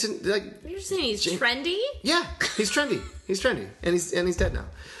 we need to, like, You're saying he's trendy? yeah, he's trendy. He's trendy, and he's dead now.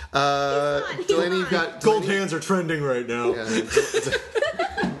 not. Delaney, He's you've got Gold Delaney- hands are trending right now.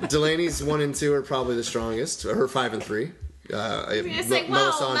 Delaney's 1 and 2 are probably the strongest. Her 5 and 3 It's like,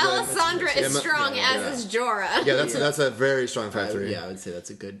 whoa, Melisandre is strong, as is Jorah. Yeah, that's a very strong fact 3. I would say that's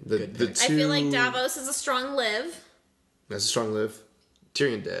a good The pick. I feel like Davos is a strong Liv. That's a strong Liv.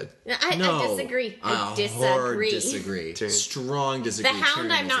 Tyrion dead. I disagree. Hard disagree. Strong disagree. The Hound,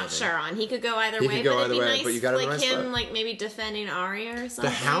 Tyrion I'm is not living. sure on. He could go either He way, could go but it'd either be way, nice, but you got him in like a nice him, spot. like maybe defending Arya or something. The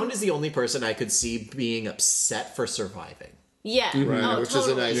Hound is the only person I could see being upset for surviving. Yeah, Right, oh, which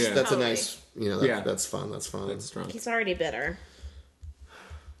totally. is a nice. Yeah. That's Totally. a nice. That's fun. That's fun. That's strong. He's already bitter.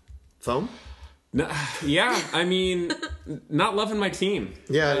 Foam. No, yeah, I mean, not loving my team.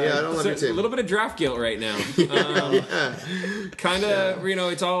 Yeah, I don't love your It's a team. little bit of draft guilt right now. Kind of,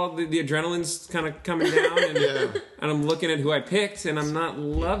 it's all the adrenaline's kind of coming down, and I'm looking at who I picked, and I'm not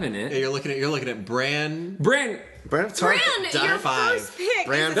loving Yeah, it. you're looking at Bran. Bran, Bran of Tarth. Bran, your 5. first pick.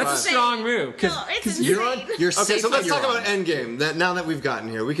 Bran is five. that's a insane. strong move because No, it's insane. You're Okay, safe so on let's your talk own. about Endgame. Now that we've gotten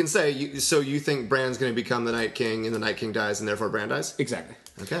here, we can say you think Bran's going to become the Night King, and the Night King dies, and therefore Bran dies. exactly.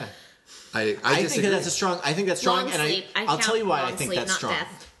 Okay. I I disagree. think that's a strong. I think that's strong, Long and sleep. I I'll tell you why I count think long that's sleep, not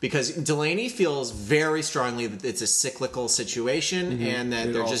strong. death. Because Delaney feels very strongly that it's a cyclical situation, and that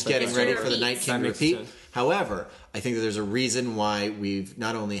It they're all just cycles. getting ready for the Repeats. Night That King makes repeat. sense. However, I think that there's a reason why we've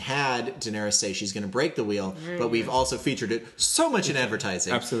not only had Daenerys say she's going to break the wheel, but we've also featured it so much in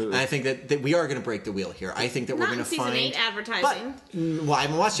advertising. Absolutely. And I think that we are going to break the wheel here. I think that we're Not going in to season find 8 advertising. Well, I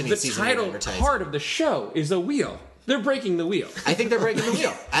haven't watched any The season 8 title advertising. part of the show is a wheel. They're breaking the wheel. I think they're breaking the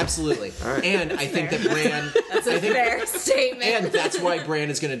wheel. Absolutely. And I think that Bran. That's a fair statement. And that's why Bran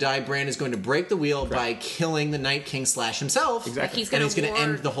is going to die. Bran is going to break the wheel by killing the Night King / himself. Exactly. He's And gonna he's going to ward-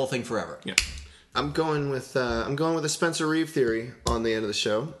 end the whole thing forever. Yeah. I'm going with a Spencer Reeve theory on the end of the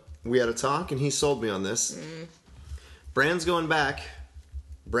show. We had a talk, and he sold me on this. Bran's going back.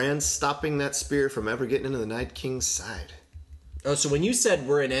 Bran's stopping that spear from ever getting into the Night King's side. Oh, so when you said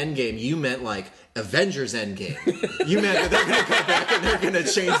we're in Endgame, you meant like Avengers Endgame. You meant that they're going to come back and they're going to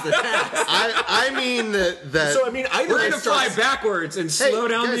change the task. I mean that. So I mean, either We're way going to fly backwards and slow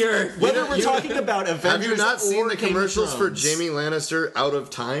down guys, the earth. Whether we're talking about Avengers, Have you not seen or the Game of commercials for Thrones, Jaime Lannister out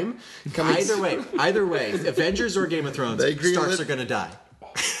of time? Either way, Avengers or Game of Thrones, They greenlit- Starks are going to die.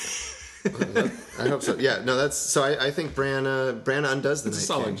 I hope so. Yeah, no, that's so. I think Bran undoes the It's a Night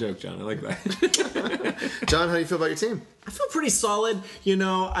solid King. joke, John. I like that. John, how do you feel about your team? I feel pretty solid. You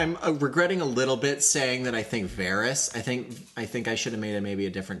know, I'm regretting a little bit saying that I think Varys. I think I should have made maybe a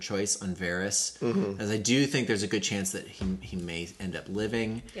different choice on Varys, as I do think there's a good chance that he may end up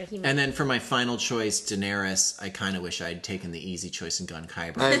living. Yeah, he may. And then for my final choice, Daenerys, I kind of wish I'd taken the easy choice and gone I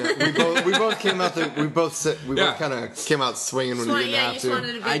Kyber. know. We both came out. We both Yeah. kind of came out swinging when we didn't yeah, you have just to.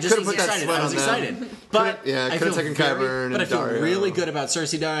 wanted to be I just Could've was put that excited. sweat I was on them. excited, but yeah, I could've feel taken Qyburn But I and feel Dario. really good about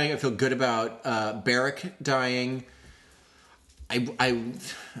Cersei dying. I feel good about Beric dying.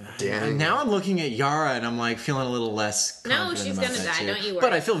 Dang. Now I'm looking at Yara and I'm like feeling a little less No, confident she's about gonna that die, too. don't you worry.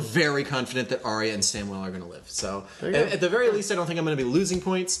 But I feel very confident that Arya and Samwell are going to live. So you go. at the very least, I don't think I'm going to be losing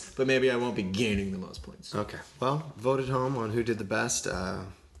points, but maybe I won't be gaining the most points. Okay. Well, vote at home on who did the best.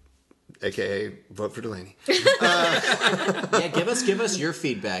 AKA vote for Delaney. Yeah, give us your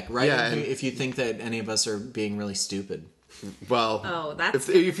feedback, right? Yeah, if you think that any of us are being really stupid. Well, Oh, that's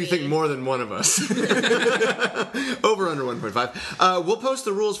if you gonna think be- more than one of us. Over under 1.5. We'll post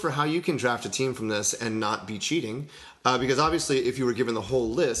the rules for how you can draft a team from this and not be cheating. Because obviously, if you were given the whole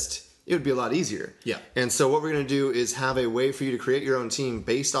list, it would be a lot easier. Yeah. And so what we're going to do is have a way for you to create your own team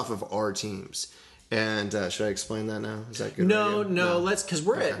based off of our teams. And should I explain that now? Is that good? No, radio? let's because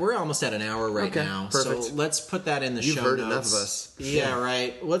we're almost at an hour right Okay, now. perfect. So let's put that in the You've show heard notes. enough of us. Yeah,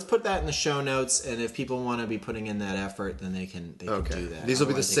 right. Let's put that in the show notes, and if people want to be putting in that effort, then they can Okay. do that. These will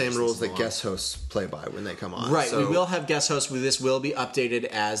be the Otherwise, they can same just rules listen that along. guest hosts play by when they come on. Right, So, we will have guest hosts. This will be updated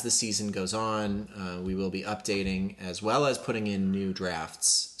as the season goes on. We will be updating as well as putting in new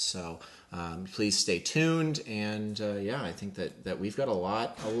drafts. So please stay tuned. And I think that we've got a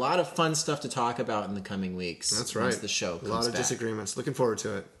lot of fun stuff to talk about in the coming weeks. That's once right. the show comes A lot of back. disagreements. Looking forward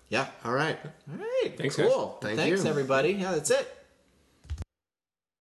to it. Yeah. all right. All right. Thanks, guys. cool. Thank Thanks, you. everybody. Yeah, that's it.